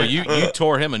Jeep shit. Oh, you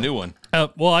tore him a new one.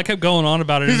 Well, I kept going on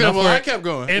about it. He said, enough "Well, where I kept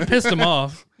going." It pissed him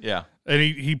off. Yeah. And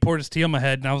he poured his tea on my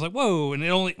head, and I was like, "Whoa!" And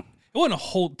it wasn't a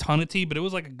whole ton of tea, but it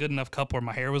was like a good enough cup where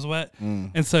my hair was wet.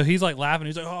 And so he's like laughing.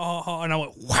 He's like, "Oh," and I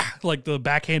went, "Wah!" Like the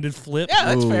backhanded flip.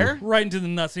 Yeah, that's fair. Right into the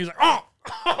nuts. And he's like,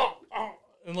 "Oh,"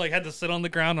 and like had to sit on the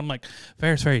ground. I'm like,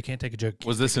 "Fair is fair. You can't take a joke."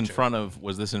 Was this in front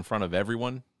of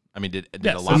everyone? I mean, did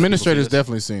Yes. a lot Administrators of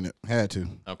people see definitely seen it. Had to. this?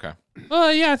 Okay.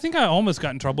 Yeah, I think I almost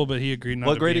got in trouble, but he agreed not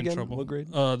What to grade be in again? trouble. What grade?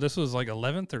 This was like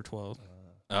 11th or 12th.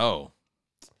 Oh,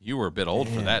 you were a bit old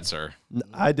for that, sir.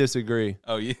 I disagree.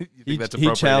 Oh, you think He that's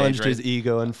appropriate? challenged age, right? his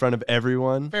ego in front of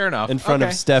everyone. Fair enough. In front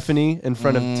Okay. of Stephanie, in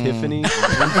front of Tiffany, in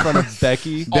front of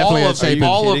Becky. Definitely all of, had Chapin.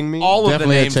 all kidding of, me? all of the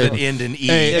Definitely had names that Chapin. end in E.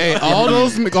 Hey, all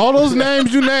those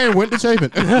names you named went to Chapin.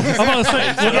 I'm about to say,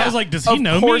 I was like, does he Of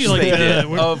know course me? Like, they did.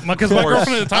 Because my course.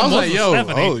 girlfriend at the I time was was like, yo,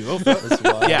 Stephanie. That's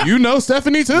wild. Yeah. You know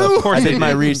Stephanie too? Of course I they did my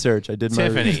research.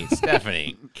 Tiffany,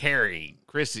 Stephanie, Carrie,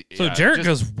 Chrissy. So Jarrett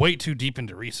goes way too deep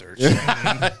into research.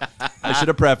 I should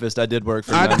have prefaced. I did work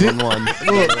for I did.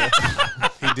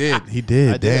 911. He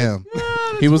did. Damn.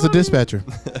 He was a dispatcher.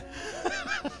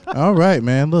 All right,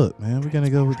 man. Look, man, we're going to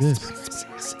go with this.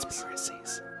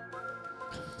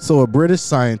 So a British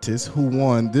scientist who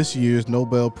won this year's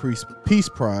Nobel Peace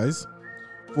Prize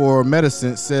for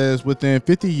medicine says within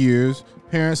 50 years,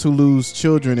 parents who lose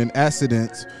children in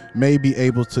accidents may be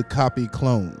able to copy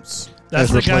clones. That's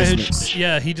as the guy who,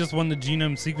 replacements. he just won the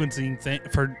genome sequencing thing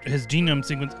for his genome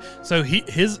sequence. So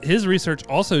his research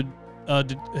also,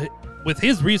 with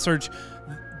his research,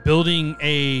 building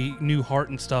a new heart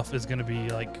and stuff is going to be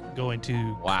like going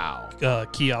to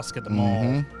kiosk at the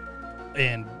mall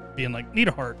and being like, need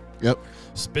a heart. Yep.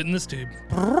 Spit in this tube.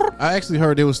 I actually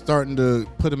heard they were starting to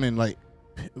put them in like,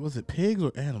 was it pigs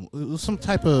or animals? It was some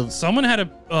type of. Someone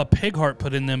had a pig heart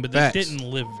put in them, but they didn't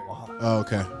live very long. Oh,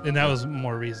 okay. And that was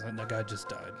more recent. That guy just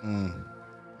died.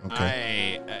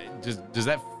 Okay. Does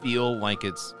that feel like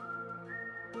it's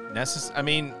necessary? I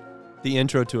mean, The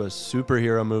intro to a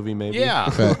superhero movie, maybe. yeah.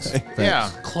 Facts.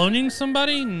 Yeah. Cloning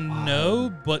somebody?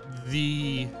 No, but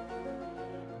the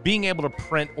Being able to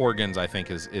print organs, I think,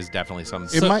 is definitely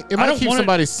something. It might keep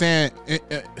somebody sane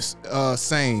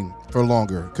for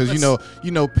longer because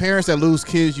you know parents that lose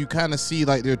kids, you kind of see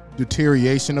like their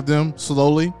deterioration of them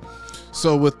slowly.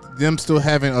 So with them still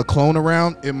having a clone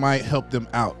around, it might help them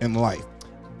out in life.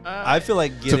 I feel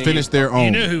like to finish their own.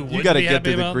 You know who You got to be get happy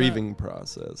through the about grieving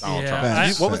process.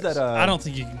 Yeah. What was that? I don't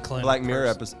think you can clone. Black a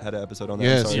Mirror person. had an episode on that.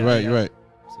 Yes, you're right.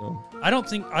 So I don't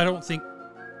think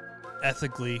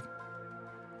ethically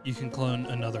you can clone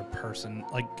another person.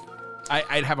 Like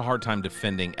I'd have a hard time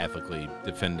ethically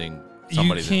defending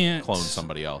somebody that clones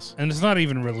somebody else. And it's not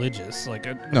even religious. Like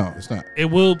no, it's not. It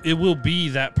will be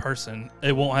that person.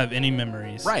 It won't have any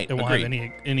memories. Right. It won't have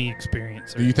any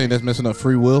experience. Do you think that's messing up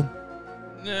free will?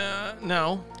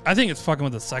 No. I think it's fucking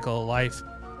with the cycle of life.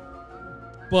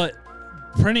 But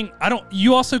printing,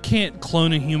 you also can't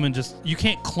clone a human. You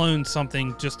can't clone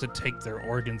something just to take their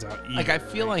organs out either. Like, I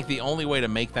feel like the only way to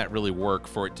make that really work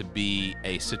for it to be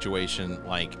a situation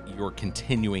like you're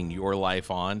continuing your life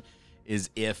on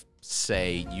is if,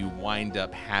 say, you wind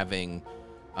up having,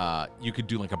 you could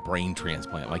do like a brain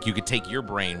transplant. Like, you could take your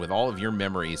brain with all of your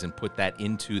memories and put that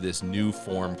into this new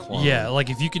form clone. Yeah, like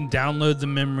if you can download the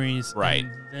memories, right,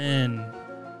 and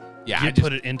then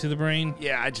put it into the brain.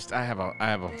 Yeah, I have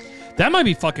a. That might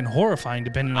be fucking horrifying,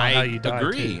 depending on how you die. I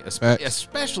agree,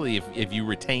 especially if you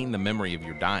retain the memory of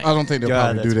your dying. I don't think they'll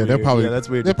probably do that. They'll probably that's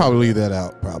weird. They'll probably leave that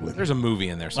out. Probably. There's a movie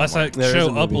in there That's somewhere. like show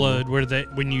Upload, where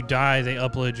when you die, they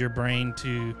upload your brain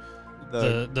to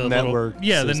the network. Little,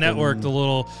 the system. network, the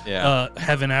little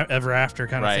heaven ever after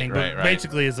kind of thing. But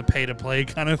basically, is a pay to play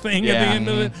kind of thing at the end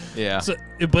of it. Yeah. So,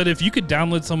 but if you could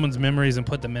download someone's memories and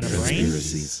put them in a brain,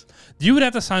 you would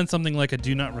have to sign something like a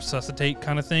do not resuscitate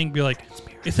kind of thing. Be like,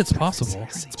 if it's possible,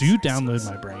 do download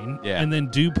my brain, and then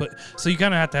put. So you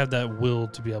kind of have to have that will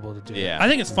to be able to do it. I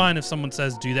think it's fine if someone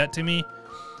says, "Do that to me."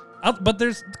 But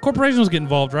there's corporations get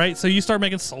involved, right? So you start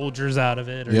making soldiers out of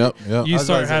it, or you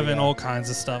start having all kinds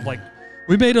of stuff. Like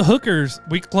we made a hookers.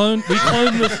 We cloned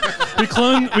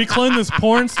this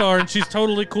porn star, and she's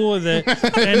totally cool with it.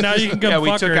 And now you can go.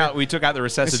 We took out the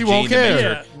recessive she gene won't to make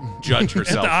care. her judge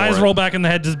herself. The eyes roll back in the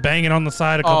head, just banging on the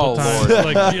side a couple times. Lord.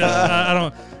 Like I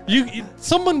don't.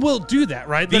 Someone will do that,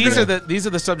 right? These are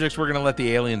the subjects we're gonna let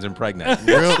the aliens impregnate.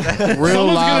 real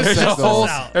live sex dolls.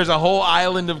 There's a whole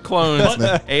island of clones.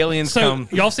 Aliens come.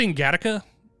 Y'all seen Gattaca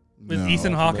with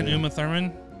Ethan Hawke and Uma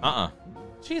Thurman?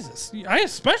 Jesus, I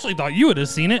especially thought you would have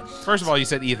seen it. First of all, you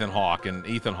said Ethan Hawke, and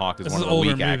Ethan Hawke is one of the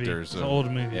weak actors. It's an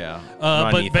older movie. Yeah,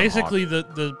 but basically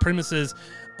the premise is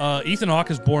Ethan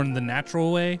Hawke is born the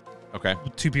natural way. Okay.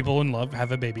 2 people in love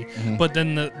have a baby. Mm-hmm. But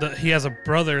then he has a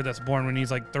brother that's born when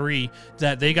he's like 3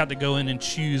 that they got to go in and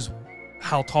choose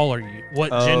how tall are you? What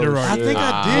gender are you? I think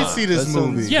I did see this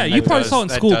movie. Yeah, you probably saw it in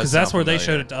school because that's where they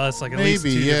showed it to us. Like at least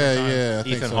 2 different times.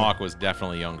 Ethan Hawke was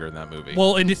definitely younger in that movie.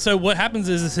 Well, and so what happens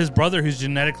is his brother, who's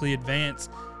genetically advanced,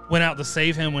 went out to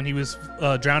save him when he was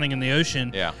drowning in the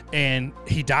ocean. Yeah. And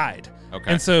he died.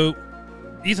 Okay. And so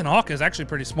Ethan Hawke is actually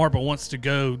pretty smart, but wants to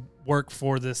go work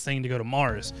for this thing to go to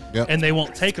Mars. Yep. And they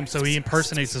won't take him, so he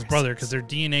impersonates his brother because their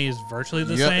DNA is virtually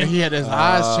the same. And he had his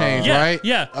eyes changed, right?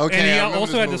 Yeah. Okay. And he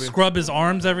also had to scrub his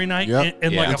arms every night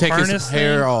in like a take furnace his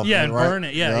hair off. Yeah, and right? burn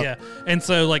it. Yeah. And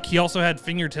so like he also had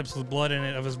fingertips with blood in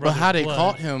it of his brother's But how they blood.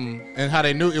 caught him and how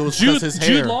they knew it was just his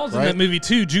hair. Jude Law's in that movie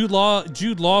too. Jude Law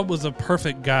was a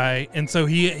perfect guy, and so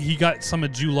he got some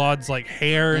of Jude Law's like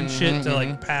hair and shit to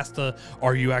like pass the.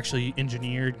 Are you actually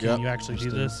engineered? Can you actually do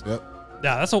this? Yep.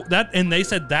 Yeah, and they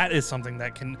said that is something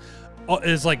that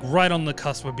is like right on the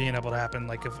cusp of being able to happen.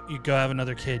 Like if you go have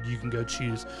another kid, you can go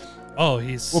choose. Oh,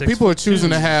 he's people are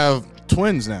choosing to have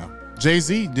twins now.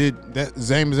 Jay-Z did that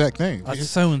same exact thing. That's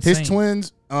so insane. His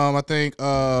twins, I think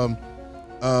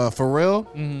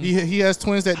Pharrell, he has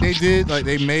twins that they did like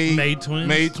they made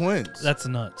twins. That's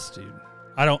nuts, dude.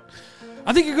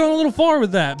 I think you're going a little far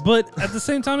with that, but at the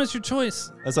same time, it's your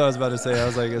choice. That's what I was about to say. I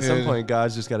was like, at some point,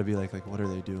 God's just got to be like, what are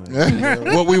they doing?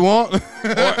 What we want?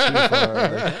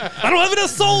 I don't have enough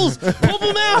souls. Pump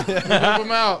them out. Pump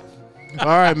them out. All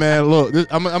right, man. Look,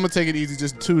 I'm gonna take it easy,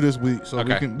 just 2 this week, so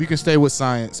we can stay with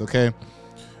science, okay?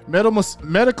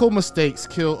 Medical mistakes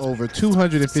kill over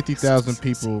 250,000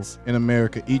 people in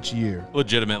America each year.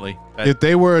 Legitimately, if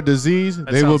they were a disease,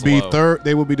 they would be third.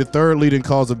 They would be the 3rd leading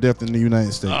cause of death in the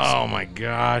United States. Oh my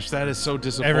gosh, that is so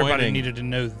disappointing. Everybody needed to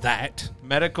know that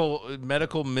medical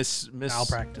malpractice.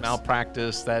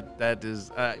 That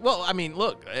is well. I mean,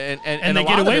 look, and they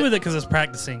get away with it because it's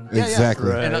practicing.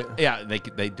 Exactly. Right. And,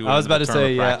 they do. I was about to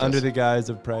say under the guise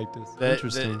of practice.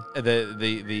 Interesting.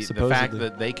 The fact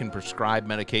that they can prescribe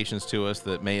medications to us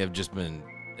that may have just been,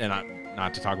 and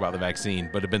not to talk about the vaccine,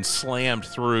 but have been slammed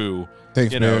through,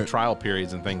 trial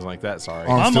periods and things like that. Sorry,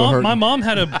 my mom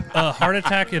had a heart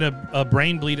attack and a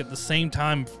brain bleed at the same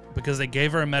time because they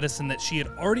gave her a medicine that she had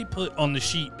already put on the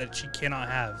sheet that she cannot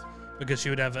have because she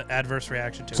would have an adverse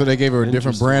reaction to it. So they gave her a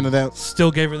different brand of that?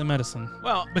 Still gave her the medicine.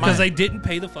 Well, because they didn't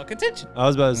pay the fuck attention. I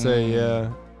was about to say,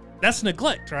 that's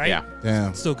neglect, right?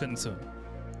 Yeah. Still couldn't sue him.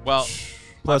 Well.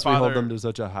 Plus, we hold them to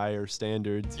such a higher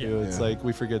standard too. It's like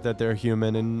we forget that they're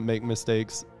human and make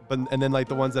mistakes. And then like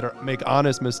the ones that make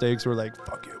honest mistakes, we're like,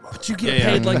 "Fuck you." But you get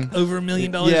paid like over $1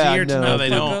 million a year to not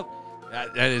fuck up.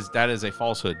 That is a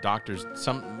falsehood.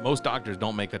 Most doctors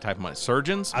don't make that type of money.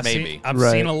 Surgeons, maybe. I've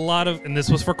seen a lot of, and this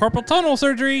was for carpal tunnel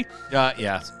surgery.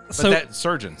 Yeah. But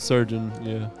surgeon, yeah. Surgeons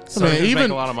make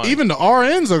a lot of money. Even the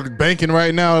RNs are banking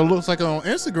right now. It looks like on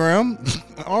Instagram,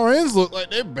 RNs look like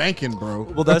they're banking, bro.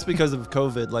 Well, that's because of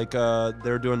COVID. Like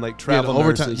they're doing like travel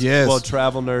nurses. Yes. Well,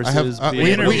 travel nurses.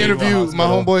 We interviewed my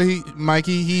homeboy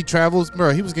Mikey. He travels,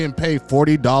 bro. He was getting paid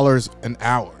 $40 an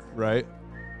hour, right,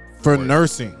 for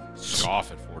nursing.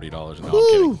 Off at $40 an hour. I'm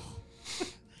kidding.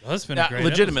 That's been a great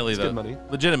legitimately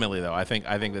though. I think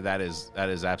that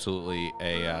is absolutely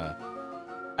a.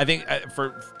 I think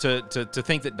to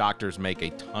think that doctors make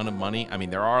a ton of money. I mean,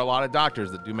 there are a lot of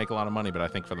doctors that do make a lot of money, but I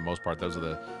think for the most part, those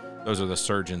are the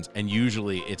surgeons, and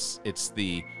usually it's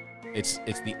the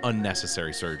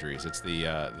unnecessary surgeries. It's the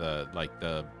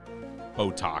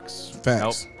Botox.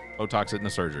 Facts. Nope. Botox isn't a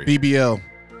surgery. BBL.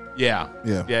 Yeah.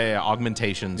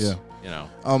 Augmentations. Yeah.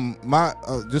 My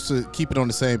just to keep it on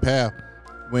the same path,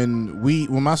 when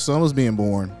my son was being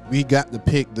born, we got to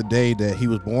pick the day that he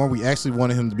was born. We actually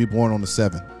wanted him to be born on the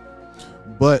 7th,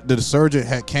 but the surgeon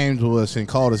had came to us and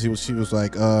called us. She was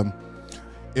like,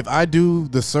 if I do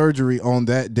the surgery on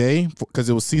that day, because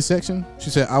it was C-section,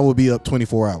 she said I will be up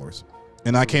 24 hours,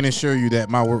 and I can't assure you that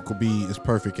my work will be as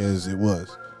perfect as it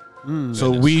was.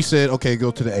 So we said, okay, go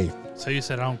to the 8th. So you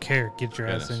said, I don't care. Get your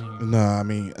ass in here. No, I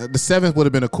mean, the 7th would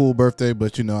have been a cool birthday,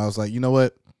 but, I was like, you know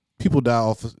what? People die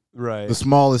off Right. The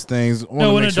smallest things.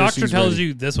 No, when a doctor tells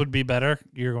you this would be better,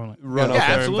 you're going like, run off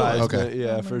their advisement. Okay.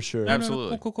 Yeah, for sure.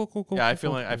 Absolutely. Cool. Yeah, I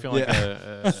feel like I feel like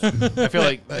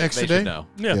they should know.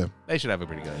 Yeah. They should have a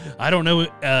pretty good idea. I don't know.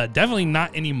 Definitely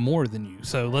not any more than you.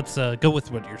 So let's go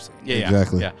with what you're saying. Yeah,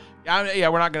 Exactly. Yeah,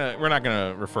 we're not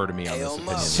gonna refer to me on this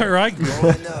opinion. Sir, I agree.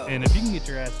 And if you can get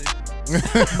your ass in.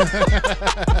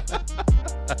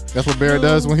 That's what Barrett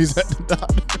does when he's at the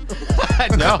doctor.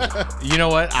 No, you know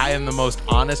what? I am the most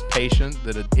honest patient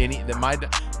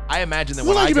I imagine that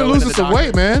Look when like I you've go been losing into the some doctor,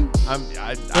 weight, man.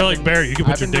 They're like, Barry, you can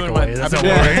put your dick away. That's not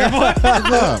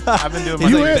I've been doing my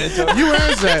thing. You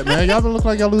and Zach, man. Y'all been looking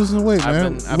like y'all losing some weight,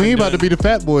 man. I've We been ain't about to be the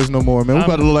fat boys no more, man. We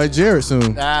about to look like Jarrett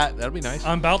soon. That'll be nice.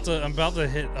 I'm about to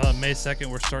hit May 2nd.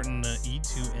 We're starting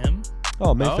E2M.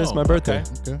 Oh, May 5th is my birthday.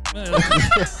 Okay.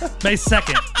 May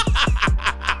 2nd.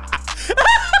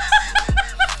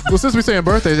 Well, since we're saying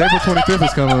birthdays, April 25th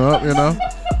is coming up, you know.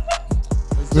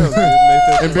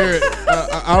 And Barrett,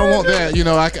 I don't want that. You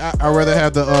know, I'd rather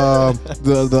have the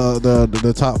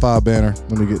top 5 banner.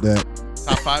 Let me get that.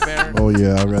 Top 5 banner? Oh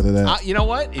yeah, I'd rather that. You know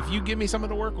what? If you give me something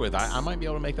to work with, I might be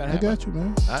able to make that happen. I got you,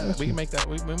 man. We can make that.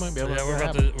 We might be able to. We're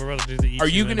about to do the. Are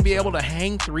you going to be able to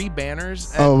hang 3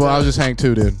 banners? Oh well, I'll just hang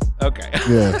 2 then. Okay.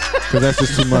 Yeah, because that's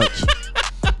just too much.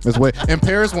 That's way. And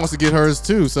Paris wants to get hers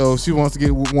too, so she wants to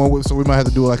get one. So we might have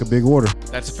to do like a big order.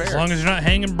 That's fair. As long as you're not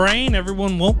hanging brain,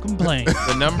 everyone won't complain.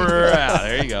 The number.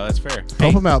 There you go. That's fair.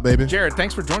 Pump them out, baby. Jarrett,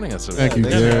 thanks for joining us. Thank you,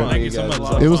 Jarrett. Thank you so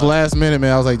much. It was last minute,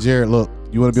 man. I was like, Jarrett, look,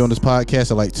 you want to be on this podcast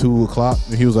at like 2 o'clock?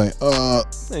 And he was like, You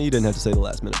didn't have to say the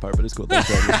last minute part, but it's cool. Thanks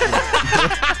for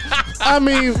I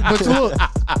mean, but look,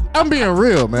 I'm being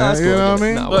real, man. Nah, it's you cool. know what I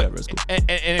mean? Nah, whatever. It's cool.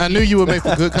 And I knew you would make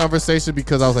for good conversation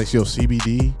because I was like, yo,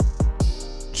 CBD,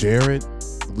 Jarrett,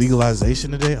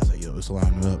 legalization today. I was like, yo, it's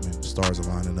lining up, man. The stars are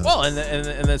lining up. Well, and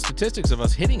the statistics of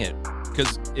us hitting it,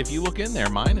 because if you look in there,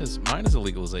 mine is a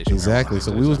legalization. Exactly.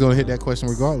 So we was going to hit that question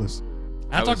regardless.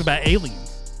 I talked about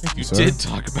aliens. You did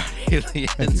talk about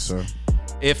aliens. Thank you, sir.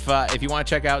 If you want to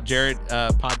check out Jarrett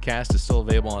podcast, is still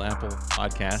available on Apple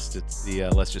Podcast. It's the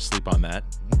Let's Just Sleep on That.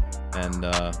 And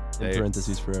in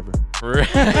parentheses forever. You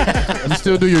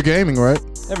still do your gaming, right?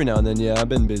 Every now and then, yeah. I've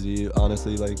been busy,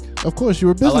 honestly. Like, of course,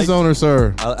 you're a business owner,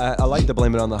 sir. I like to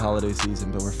blame it on the holiday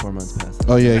season, but we're 4 months past that.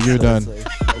 Oh yeah, you're done.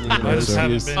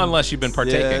 Unless you've been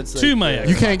partaking. Yeah,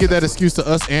 you can't get that excuse to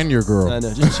us and your girl. I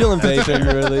know, just chilling,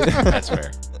 vaping, really. That's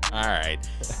fair. All right.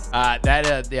 I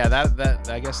guess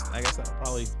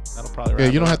that'll probably wrap Yeah,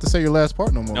 you don't it have up. to say your last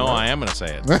part no more. No, right? I am going to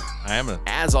say it.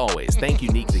 As always, thank you,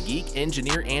 Neek the Geek,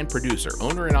 engineer and producer,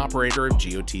 owner and operator of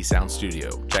GOT Sound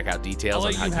Studio. Check out details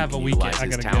on how you can utilize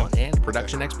his talent and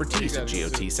production expertise at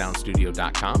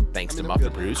gotsoundstudio.com. Thanks to Muff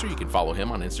the Producer. You can follow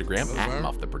him on Instagram at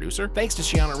Muff the Producer. Thanks to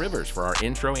Shiana Rivers for our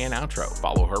intro and outro.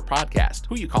 Follow her podcast,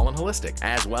 Who You Callin' Holistic.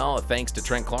 As well, thanks to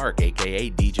Trent Clark,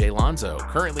 a.k.a. DJ Lonzo,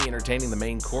 currently entertaining the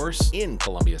main course in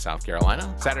Columbia, South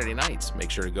Carolina, Saturday nights. Make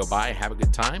sure to go by, have a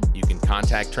good time. You can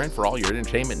contact Trent for all your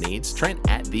entertainment needs. Trent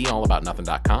at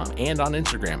theallaboutnothing.com and on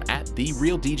Instagram at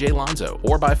TheRealDJLonzo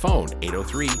or by phone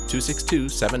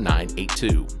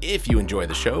 803-262-7982. If you enjoy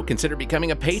the show, consider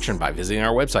becoming a patron by visiting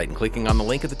our website and clicking on the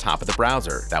link at the top of the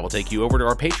browser. That will take you over to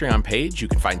our Patreon page. You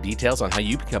can find details on how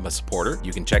you become a supporter.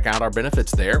 You can check out our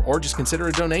benefits there or just consider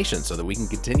a donation so that we can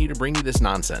continue to bring you this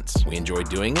nonsense. We enjoy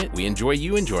doing it. We enjoy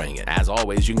you enjoying it. As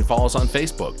always, you can follow us on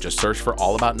Facebook. Just search for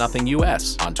All About Nothing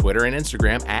US, on Twitter and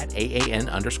Instagram at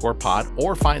AAN_pod,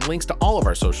 or find links to all of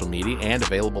our social media and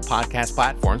available podcast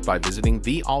platforms by visiting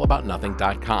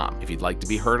theallaboutnothing.com. If you'd like to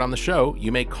be heard on the show,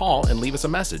 you may call and leave us a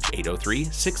message,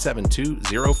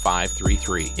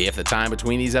 803-672-0533. If the time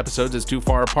between these episodes is too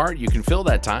far apart, you can fill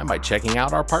that time by checking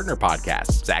out our partner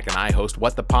podcasts. Zach and I host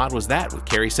What the Pod Was That with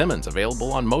Carrie Simmons,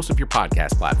 available on most of your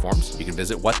podcast platforms. You can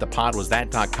visit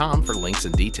whatthepodwasthat.com for links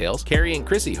and details. Carrie and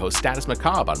Chrissy host Status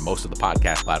Macabre on most of the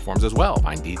podcast platforms as well.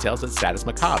 Find details at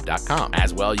statusmacabre.com.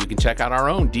 As well, you can check out our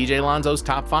own DJ Lonzo's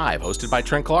Top 5, hosted by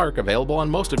Trent Clark, available on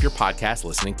most of your podcast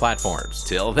listening platforms.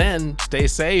 Till then, stay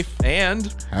safe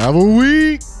and have a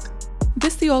week.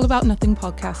 This The All About Nothing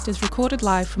podcast is recorded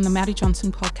live from the Maddie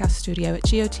Johnson podcast studio at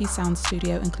GOT Sound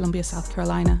Studio in Columbia, South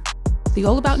Carolina. The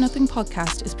All About Nothing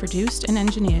podcast is produced and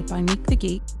engineered by Neek the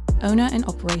Geek, owner and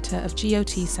operator of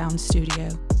GOT Sound Studio.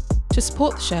 To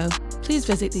support the show, please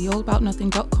visit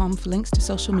theallaboutnothing.com for links to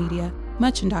social media,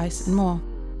 merchandise, and more.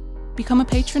 Become a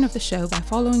patron of the show by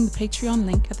following the Patreon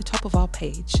link at the top of our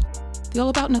page. The All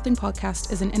About Nothing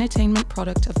podcast is an entertainment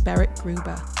product of Barrett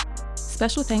Gruber.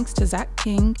 Special thanks to Zach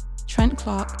King, Trent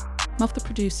Clark, Muff the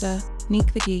Producer,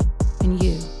 Neek the Geek, and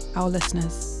you, our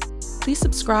listeners. Please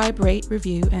subscribe, rate,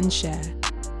 review, and share.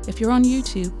 If you're on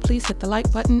YouTube, please hit the like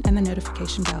button and the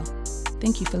notification bell.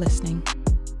 Thank you for listening.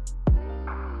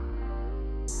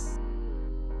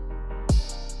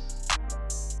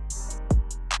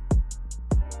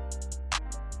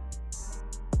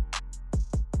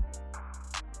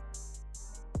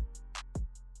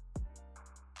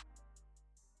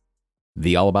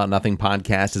 The All About Nothing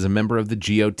podcast is a member of the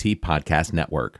GOT Podcast Network.